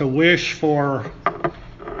were to wish for,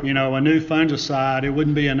 a new fungicide, it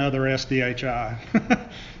wouldn't be another SDHI.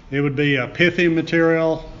 It would be a Pythium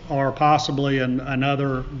material or possibly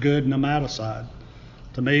another good nematicide.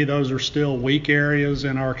 To me, those are still weak areas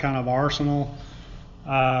in our kind of arsenal.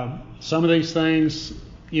 Some of these things,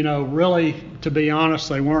 really, to be honest,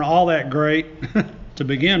 they weren't all that great to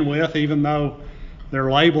begin with, even though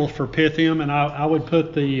they're labeled for Pythium. And I would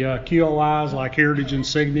put the QOIs like Heritage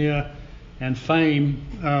Insignia and Fame.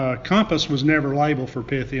 Compass was never labeled for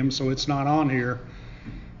Pythium, so it's not on here.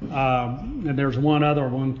 And there's one other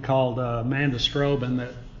one called Mandastrobin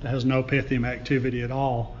that has no Pythium activity at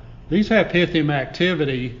all. These have Pythium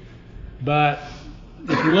activity, but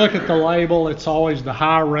if you look at the label, it's always the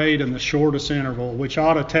high rate and the shortest interval, which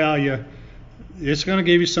ought to tell you it's going to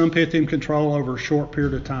give you some Pythium control over a short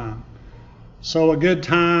period of time. So a good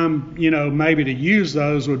time, maybe to use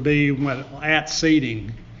those would be at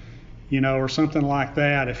seeding, or something like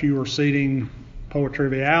that if you were seeding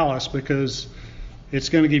Poatrivialis, because it's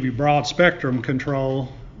going to give you broad spectrum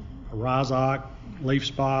control, rhizoc, leaf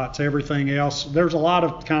spots, everything else. There's a lot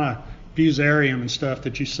of kind of fusarium and stuff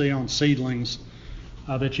that you see on seedlings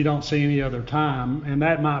that you don't see any other time, and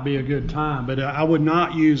that might be a good time. But I would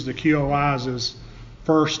not use the QOIs as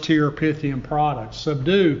first tier Pythium products.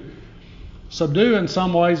 Subdue in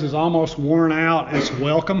some ways is almost worn out. It's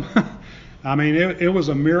welcome. I mean, it was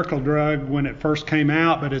a miracle drug when it first came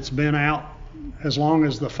out, but it's been out as long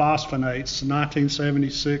as the phosphonates,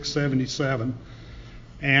 1976, 77.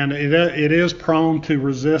 And it is prone to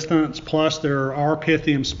resistance, plus there are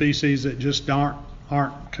Pythium species that just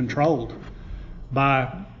aren't controlled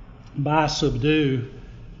by Subdue.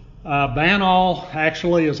 Banol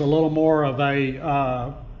actually is a little more of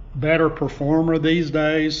a better performer these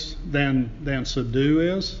days than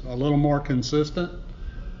Subdue is, a little more consistent.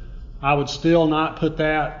 I would still not put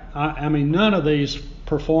that, I mean, none of these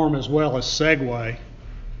perform as well as Segway.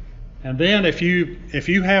 And then if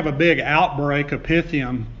you have a big outbreak of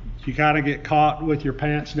Pythium, you got to get caught with your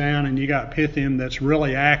pants down and you got Pythium that's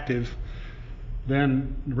really active,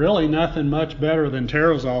 then really nothing much better than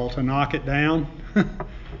Terrazole to knock it down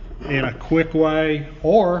in a quick way.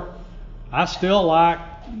 Or I still like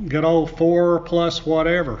good old 4 plus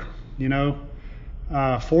whatever,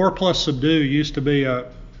 4 plus Subdue used to be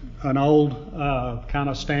an old kind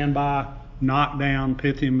of standby knockdown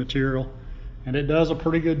Pythium material, and it does a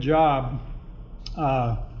pretty good job.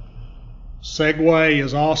 Segway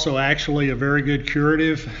is also actually a very good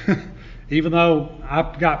curative. Even though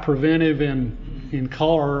I've got preventive in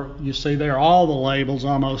color, you see there all the labels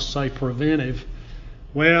almost say preventive.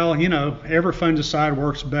 Well, every fungicide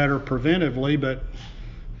works better preventively, but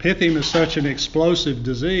Pythium is such an explosive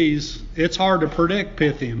disease, it's hard to predict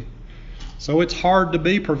Pythium. So it's hard to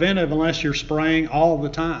be preventive unless you're spraying all the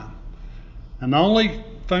time. And the only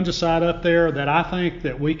fungicide up there that I think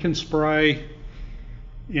that we can spray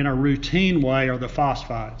in a routine way are the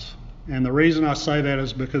phosphites. And the reason I say that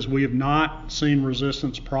is because we have not seen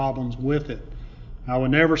resistance problems with it. I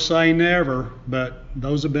would never say never, but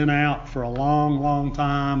those have been out for a long, long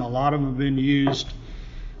time. A lot of them have been used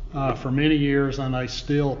for many years, and they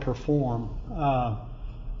still perform.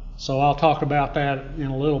 So I'll talk about that in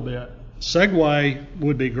a little bit. Segway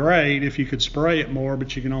would be great if you could spray it more,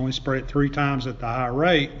 but you can only spray it 3 times at the high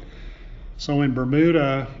rate. So in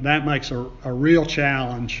Bermuda, that makes a real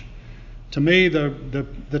challenge. To me,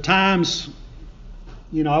 the times,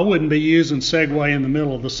 I wouldn't be using Segway in the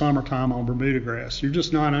middle of the summertime on Bermuda grass. You're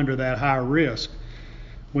just not under that high risk.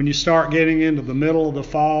 When you start getting into the middle of the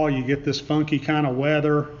fall, you get this funky kind of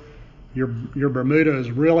weather. Your Bermuda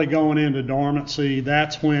is really going into dormancy.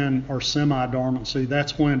 That's when, or semi-dormancy,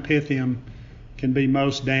 that's when Pythium can be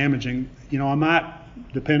most damaging. I might,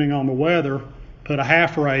 depending on the weather, put a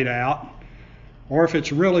half rate out. Or if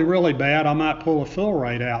it's really, really bad, I might pull a full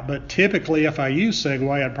rate out. But typically, if I use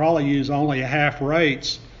Segway, I'd probably use only a half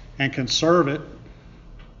rates and conserve it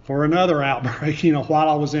for another outbreak, while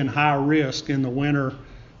I was in high risk in the winter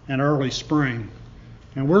and early spring.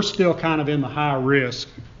 And we're still kind of in the high risk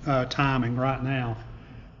timing right now.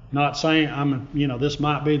 Not saying this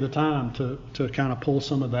might be the time to kind of pull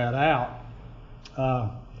some of that out.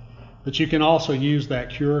 But you can also use that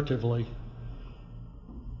curatively.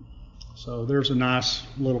 So there's a nice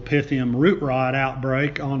little Pythium root rot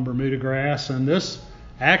outbreak on Bermuda grass, and this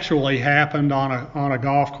actually happened on a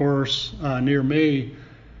golf course near me,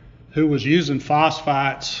 who was using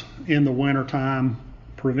phosphites in the wintertime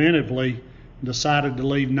preventively, decided to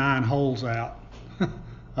leave 9 holes out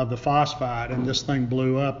of the phosphite, and this thing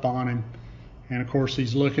blew up on him. And of course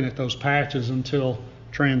he's looking at those patches until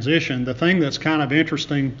transition. The thing that's kind of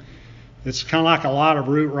interesting, it's kind of like a lot of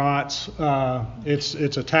root rots. It's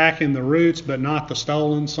attacking the roots, but not the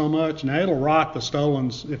stolons so much. Now it'll rot the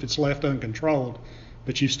stolons if it's left uncontrolled,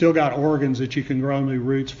 but you've still got organs that you can grow new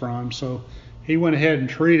roots from. So he went ahead and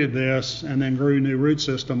treated this and then grew a new root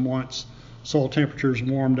system once soil temperatures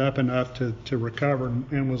warmed up enough to recover,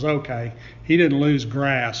 and was okay. He didn't lose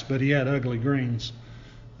grass, but he had ugly greens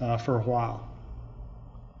for a while.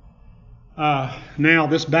 Now,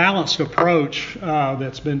 this balanced approach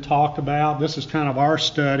that's been talked about, this is kind of our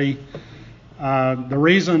study. The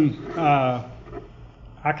reason I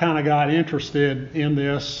kind of got interested in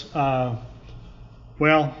this,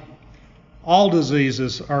 all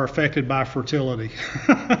diseases are affected by fertility.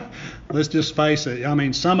 Let's just face it. I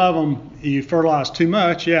mean, some of them, you fertilize too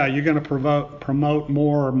much, you're going to promote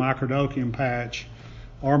more microdochium patch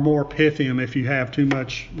or more Pythium if you have too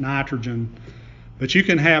much nitrogen. But you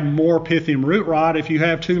can have more Pythium root rot if you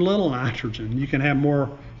have too little nitrogen. You can have more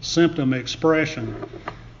symptom expression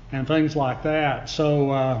and things like that.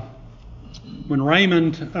 So when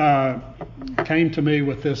Raymond came to me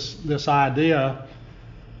with this idea,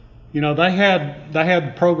 they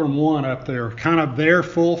had program 1 up there, kind of their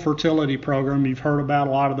full fertility program. You've heard about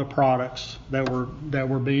a lot of the products that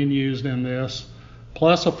were being used in this,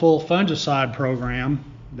 plus a full fungicide program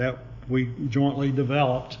that we jointly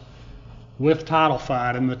developed with Tidal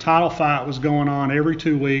Fight. And the Tidal Fight was going on every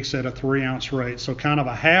 2 weeks at a 3-ounce rate, so kind of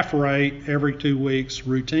a half rate every 2 weeks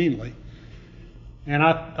routinely. And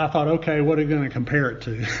I thought, okay, what are you going to compare it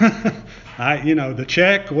to? The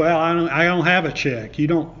check, I don't have a check. You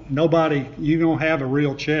don't have a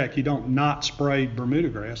real check. You don't not spray Bermuda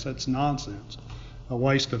grass. That's nonsense, a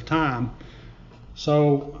waste of time.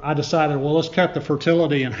 So I decided, let's cut the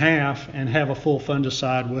fertility in half and have a full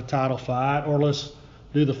fungicide with Tidal Fight, or let's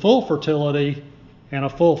do the full fertility and a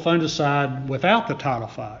full fungicide without the Tidal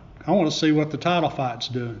Fight. I want to see what the Tidal Fight's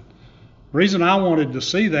doing. The reason I wanted to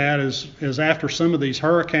see that is after some of these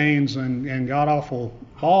hurricanes and god-awful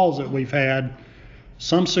falls that we've had,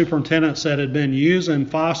 some superintendents that had been using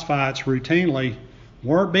phosphites routinely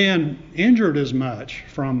weren't being injured as much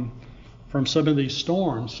from some of these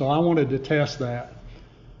storms. So I wanted to test that,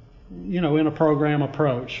 in a program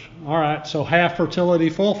approach. All right, so half fertility,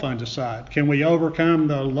 full fungicide. Can we overcome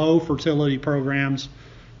the low fertility programs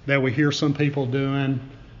that we hear some people doing?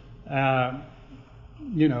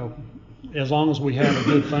 As long as we have a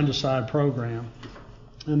good fungicide program.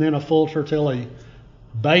 And then a full fertility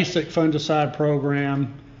basic fungicide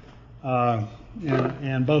program,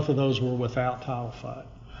 and both of those were without Tidal Fight.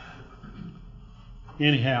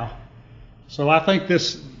 Anyhow, so I think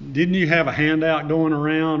didn't you have a handout going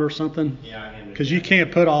around or something? Yeah, I handed it. Because you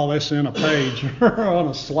can't put all this in a page or on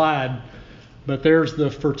a slide. But there's the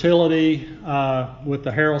fertility with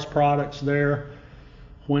the Harrell's products there.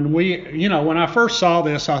 when I first saw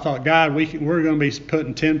this, I thought, God, we're going to be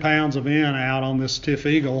putting 10 pounds of N out on this Tiff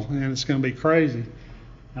Eagle, and it's going to be crazy.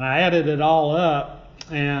 And I added it all up,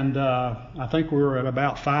 and I think we were at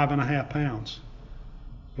about 5.5 pounds,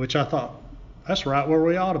 which I thought, that's right where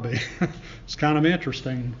we ought to be. It's kind of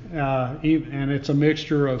interesting. And it's a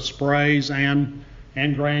mixture of sprays and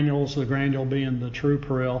granules, the granule being the True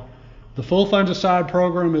Prill. The full fungicide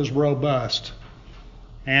program is robust.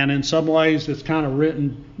 And in some ways, it's kind of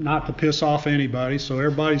written not to piss off anybody, so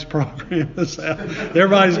everybody's program is out.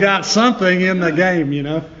 Everybody's got something in the game, you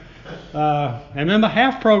know. And then the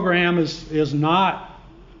half program is not,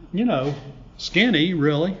 skinny,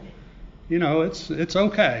 really. It's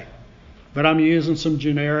okay. But I'm using some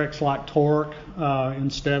generics like Torque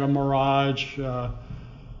instead of Mirage,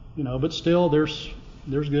 but still there's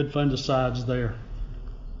good fungicides there.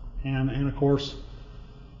 And of course,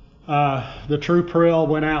 the True Prill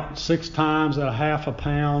went out 6 times at 1/2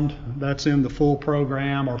 pound. That's in the full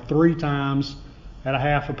program, or 3 times at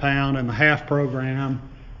 1/2 pound in the half program.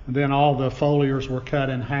 And then all the foliars were cut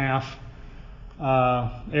in half.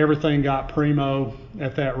 Everything got primo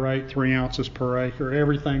at that rate, 3 ounces per acre.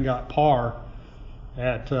 Everything got par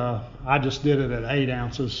at, I just did it at 8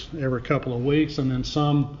 ounces every couple of weeks, and then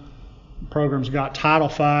some programs got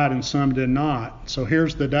Title-Fied and some did not. So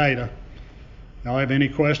here's the data. Y'all have any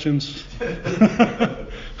questions?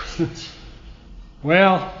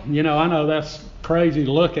 Well, I know that's crazy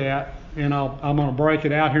to look at, and I'm going to break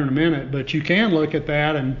it out here in a minute, but you can look at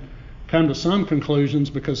that and come to some conclusions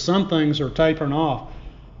because some things are tapering off.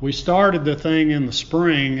 We started the thing in the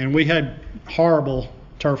spring, and we had horrible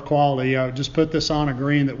turf quality. I just put this on a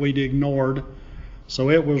green that we'd ignored, so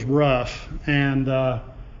it was rough. And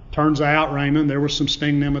turns out, Raymond, there was some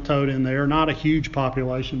sting nematode in there, not a huge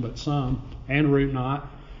population, but some, and root knot.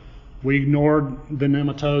 We ignored the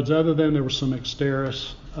nematodes, other than there was some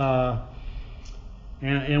Exteris.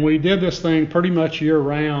 And we did this thing pretty much year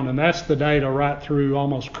round, and that's the data right through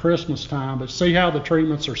almost Christmas time. But see how the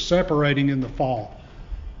treatments are separating in the fall.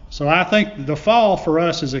 So I think the fall for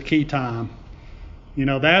us is a key time.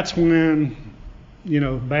 That's when,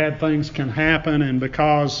 bad things can happen, and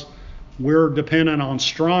because we're dependent on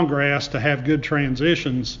strong grass to have good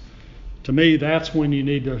transitions, to me, that's when you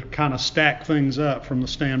need to kind of stack things up from the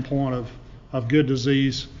standpoint of good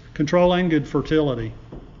disease control and good fertility.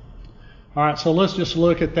 All right, so let's just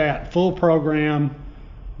look at that full program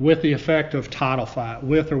with the effect of tidal fight,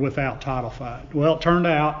 with or without tidal fight. Well, it turned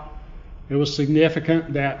out it was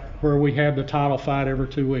significant that where we had the tidal fight every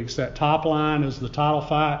 2 weeks. That top line is the tidal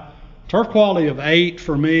fight. Turf quality of 8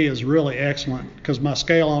 for me is really excellent because my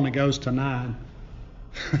scale only goes to 9.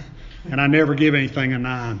 And I never give anything a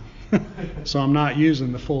 9. So I'm not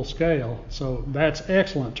using the full scale. So that's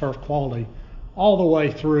excellent turf quality all the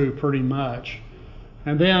way through pretty much.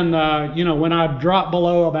 And then, when I drop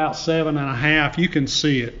below about 7.5, you can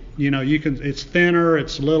see it. It's thinner,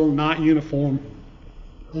 it's a little not uniform.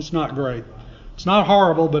 It's not great. It's not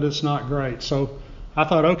horrible, but it's not great. So I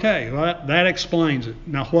thought, okay, well, that explains it.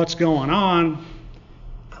 Now what's going on?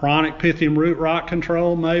 Chronic Pythium root rot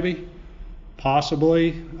control, maybe,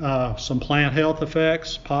 possibly. Some plant health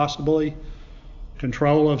effects, possibly.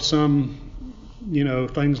 Control of some,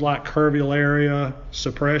 things like curvularia,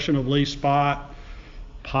 suppression of leaf spot.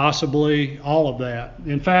 Possibly all of that.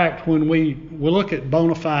 In fact, when we look at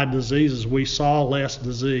bona fide diseases, we saw less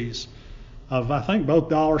disease of, I think, both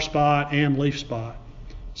dollar spot and leaf spot.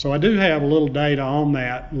 So I do have a little data on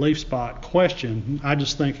that leaf spot question. I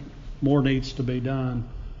just think more needs to be done.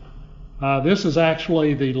 This is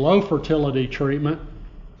actually the low fertility treatment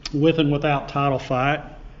with and without tidal fight.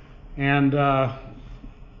 And,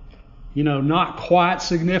 not quite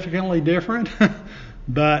significantly different,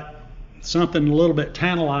 but something a little bit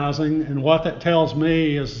tantalizing, and what that tells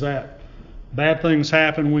me is that bad things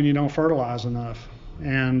happen when you don't fertilize enough,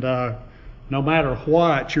 and no matter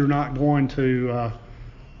what, you're not going to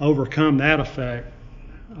overcome that effect,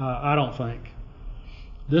 I don't think.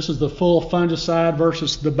 This is the full fungicide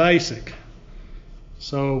versus the basic.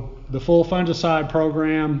 So the full fungicide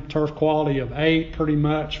program, turf quality of 8 pretty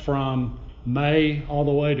much from May all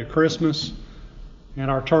the way to Christmas,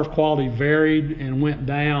 and our turf quality varied and went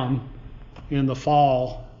down in the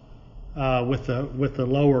fall with the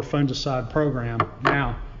lower fungicide program.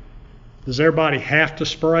 Now, does everybody have to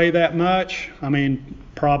spray that much? I mean,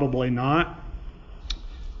 probably not.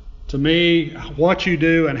 To me, what you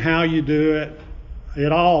do and how you do it,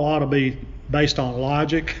 it all ought to be based on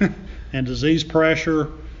logic and disease pressure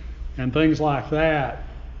and things like that,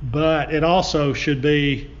 but it also should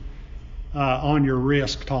be on your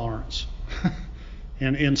risk tolerance.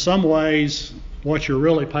 And in some ways, what you're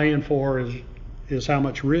really paying for is how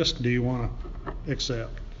much risk do you want to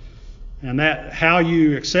accept. And that how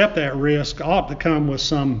you accept that risk ought to come with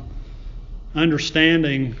some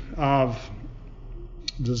understanding of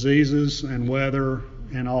diseases and weather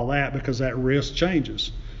and all that, because that risk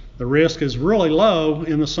changes. The risk is really low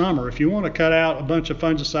in the summer. If you want to cut out a bunch of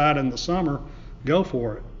fungicide in the summer, go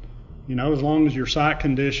for it. As long as your site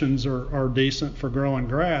conditions are decent for growing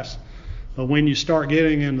grass. But when you start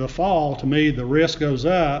getting into the fall, to me, the risk goes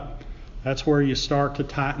up. That's where you start to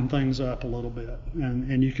tighten things up a little bit,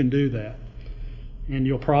 and you can do that. And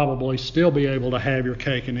you'll probably still be able to have your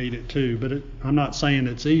cake and eat it too. But I'm not saying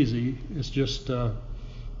it's easy. It's just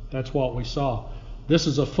that's what we saw. This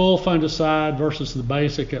is a full fungicide versus the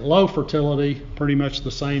basic at low fertility, pretty much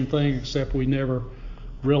the same thing, except we never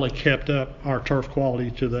really kept up our turf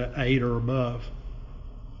quality to the 8 or above.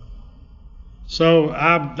 So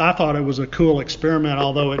I thought it was a cool experiment,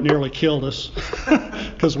 although it nearly killed us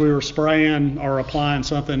because we were spraying or applying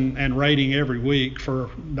something and rating every week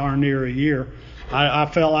for darn near a year. I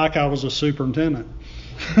felt like I was a superintendent.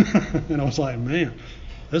 And I was like, man,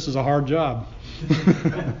 this is a hard job.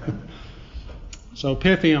 So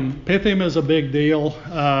Pythium is a big deal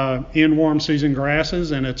in warm season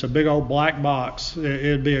grasses, and it's a big old black box.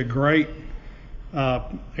 It'd be a great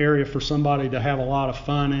area for somebody to have a lot of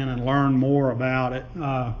fun in and learn more about it.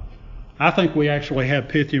 I think we actually have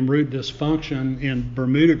Pythium root dysfunction in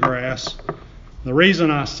Bermuda grass. The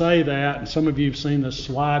reason I say that, and some of you have seen this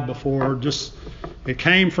slide before, just it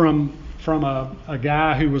came from a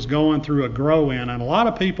guy who was going through a grow-in, and a lot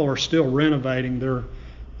of people are still renovating.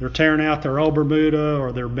 They're tearing out their old Bermuda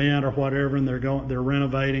or their bent or whatever, and they're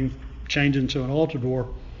renovating, changing to an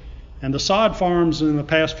Ultrador. And the sod farms in the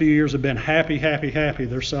past few years have been happy.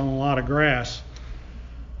 They're selling a lot of grass.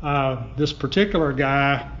 This particular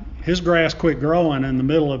guy, his grass quit growing in the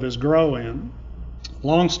middle of his grow-in.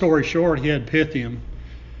 Long story short, he had Pythium.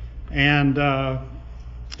 And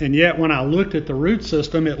yet when I looked at the root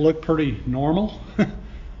system, it looked pretty normal.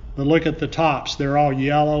 But look at the tops. They're all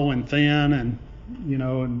yellow and thin, and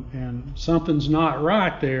and something's not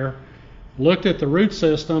right there. Looked at the root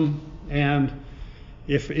system, and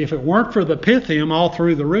if it weren't for the Pythium all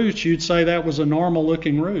through the roots, you'd say that was a normal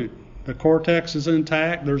looking root. The cortex is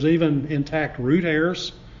intact. There's even intact root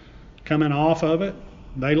hairs coming off of it.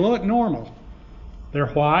 They look normal. They're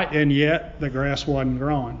white, and yet the grass wasn't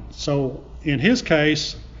growing. So in his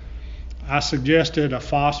case, I suggested a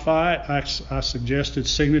phosphite. I suggested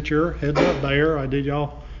Signature. Heads up there. I did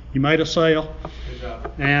y'all. You made a sale. Good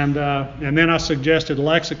job. And then I suggested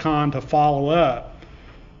Lexicon to follow up.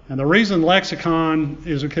 And the reason Lexicon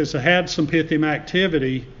is because it had some Pythium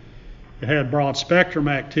activity. It had broad spectrum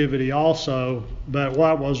activity also. But what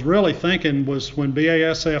I was really thinking was when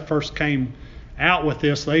BASF first came out with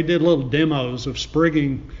this, they did little demos of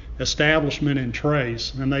sprigging establishment in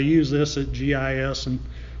trays. And they use this at GIS and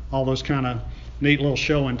all those kind of neat little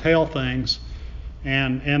show and tell things.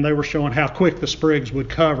 And they were showing how quick the sprigs would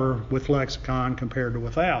cover with Lexicon compared to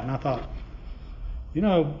without. And I thought,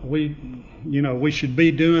 we should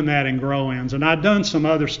be doing that in grow-ins. And I'd done some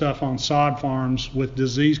other stuff on sod farms with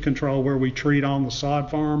disease control where we treat on the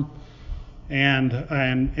sod farm, and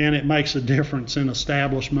it makes a difference in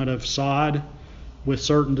establishment of sod with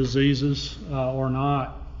certain diseases or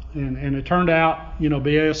not. And it turned out,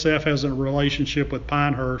 BASF has a relationship with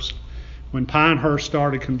Pinehurst. When Pinehurst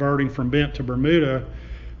started converting from bent to Bermuda,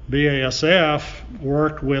 BASF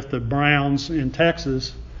worked with the Browns in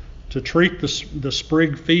Texas to treat the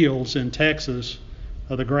sprig fields in Texas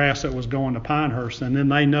of the grass that was going to Pinehurst. And then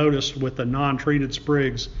they noticed with the non-treated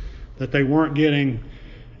sprigs that they weren't getting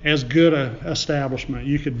as good a establishment.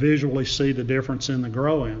 You could visually see the difference in the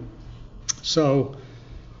grow-in. So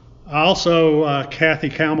also, Kathy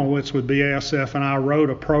Kalmowitz with BASF and I wrote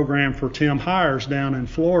a program for Tim Hires down in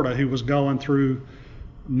Florida, who was going through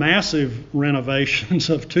massive renovations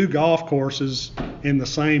of 2 golf courses in the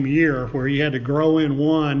same year, where he had to grow in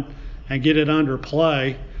one and get it under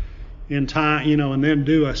play in time, and then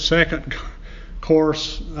do a second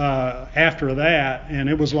course after that. And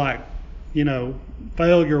it was like,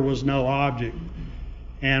 failure was no object.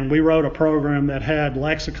 And we wrote a program that had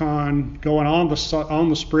Lexicon going on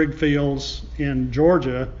the sprig fields in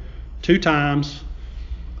Georgia 2 times,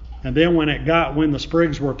 and then when the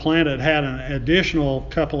sprigs were planted, had an additional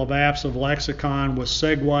couple of apps of Lexicon with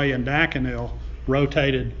Segway and Daconil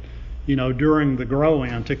rotated, during the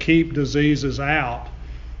grow-in to keep diseases out.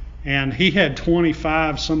 And he had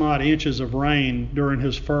 25 some odd inches of rain during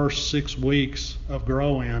his first 6 weeks of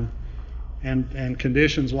grow-in. And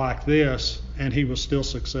conditions like this, and he was still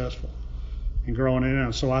successful in growing it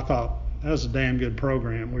in. So I thought that was a damn good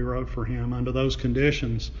program we wrote for him under those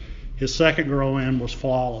conditions. His second grow-in was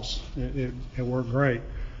flawless. It worked great.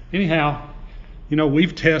 Anyhow,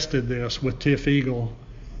 we've tested this with TifEagle,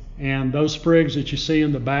 and those sprigs that you see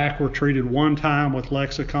in the back were treated one time with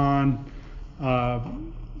Lexicon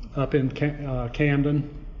up in Camden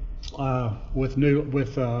with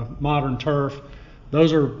modern turf.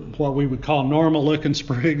 Those are what we would call normal-looking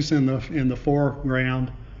sprigs in the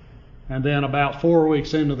foreground. And then about 4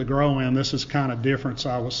 weeks into the grow-in, this is kind of difference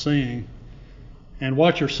I was seeing. And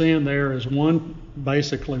what you're seeing there is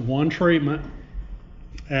basically one treatment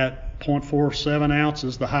at 0.47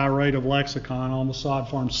 ounces, the high rate of Lexicon on the sod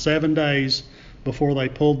farm, 7 days before they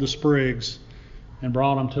pulled the sprigs and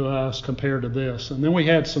brought them to us compared to this. And then we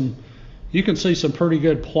had you can see some pretty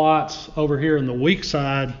good plots over here in the weak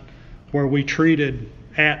side where we treated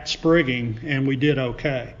at sprigging and we did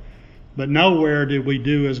okay. But nowhere did we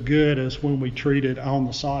do as good as when we treated on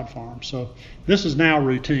the sod farm. So this is now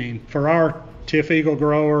routine. For our TifEagle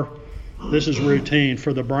grower, this is routine.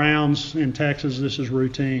 For the Browns in Texas, this is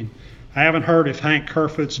routine. I haven't heard if Hank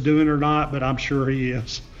Kerfoot's doing it or not, but I'm sure he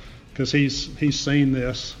is, because he's seen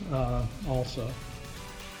this also.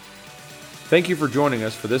 Thank you for joining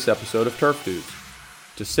us for this episode of Turf Dudes.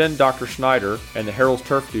 To send Dr. Schneider and the Harold's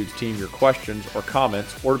Turf Dudes team your questions or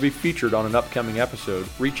comments, or to be featured on an upcoming episode,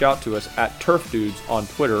 reach out to us at Turf Dudes on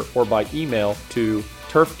Twitter or by email to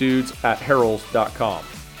turfdudes@harolds.com.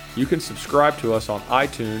 You can subscribe to us on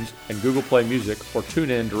iTunes and Google Play Music, or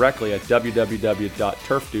tune in directly at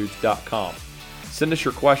www.turfdudes.com. Send us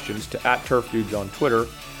your questions to @TurfDudes on Twitter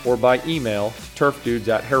or by email to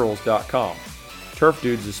turfdudes@harolds.com. Turf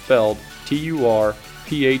Dudes is spelled TurfDudes.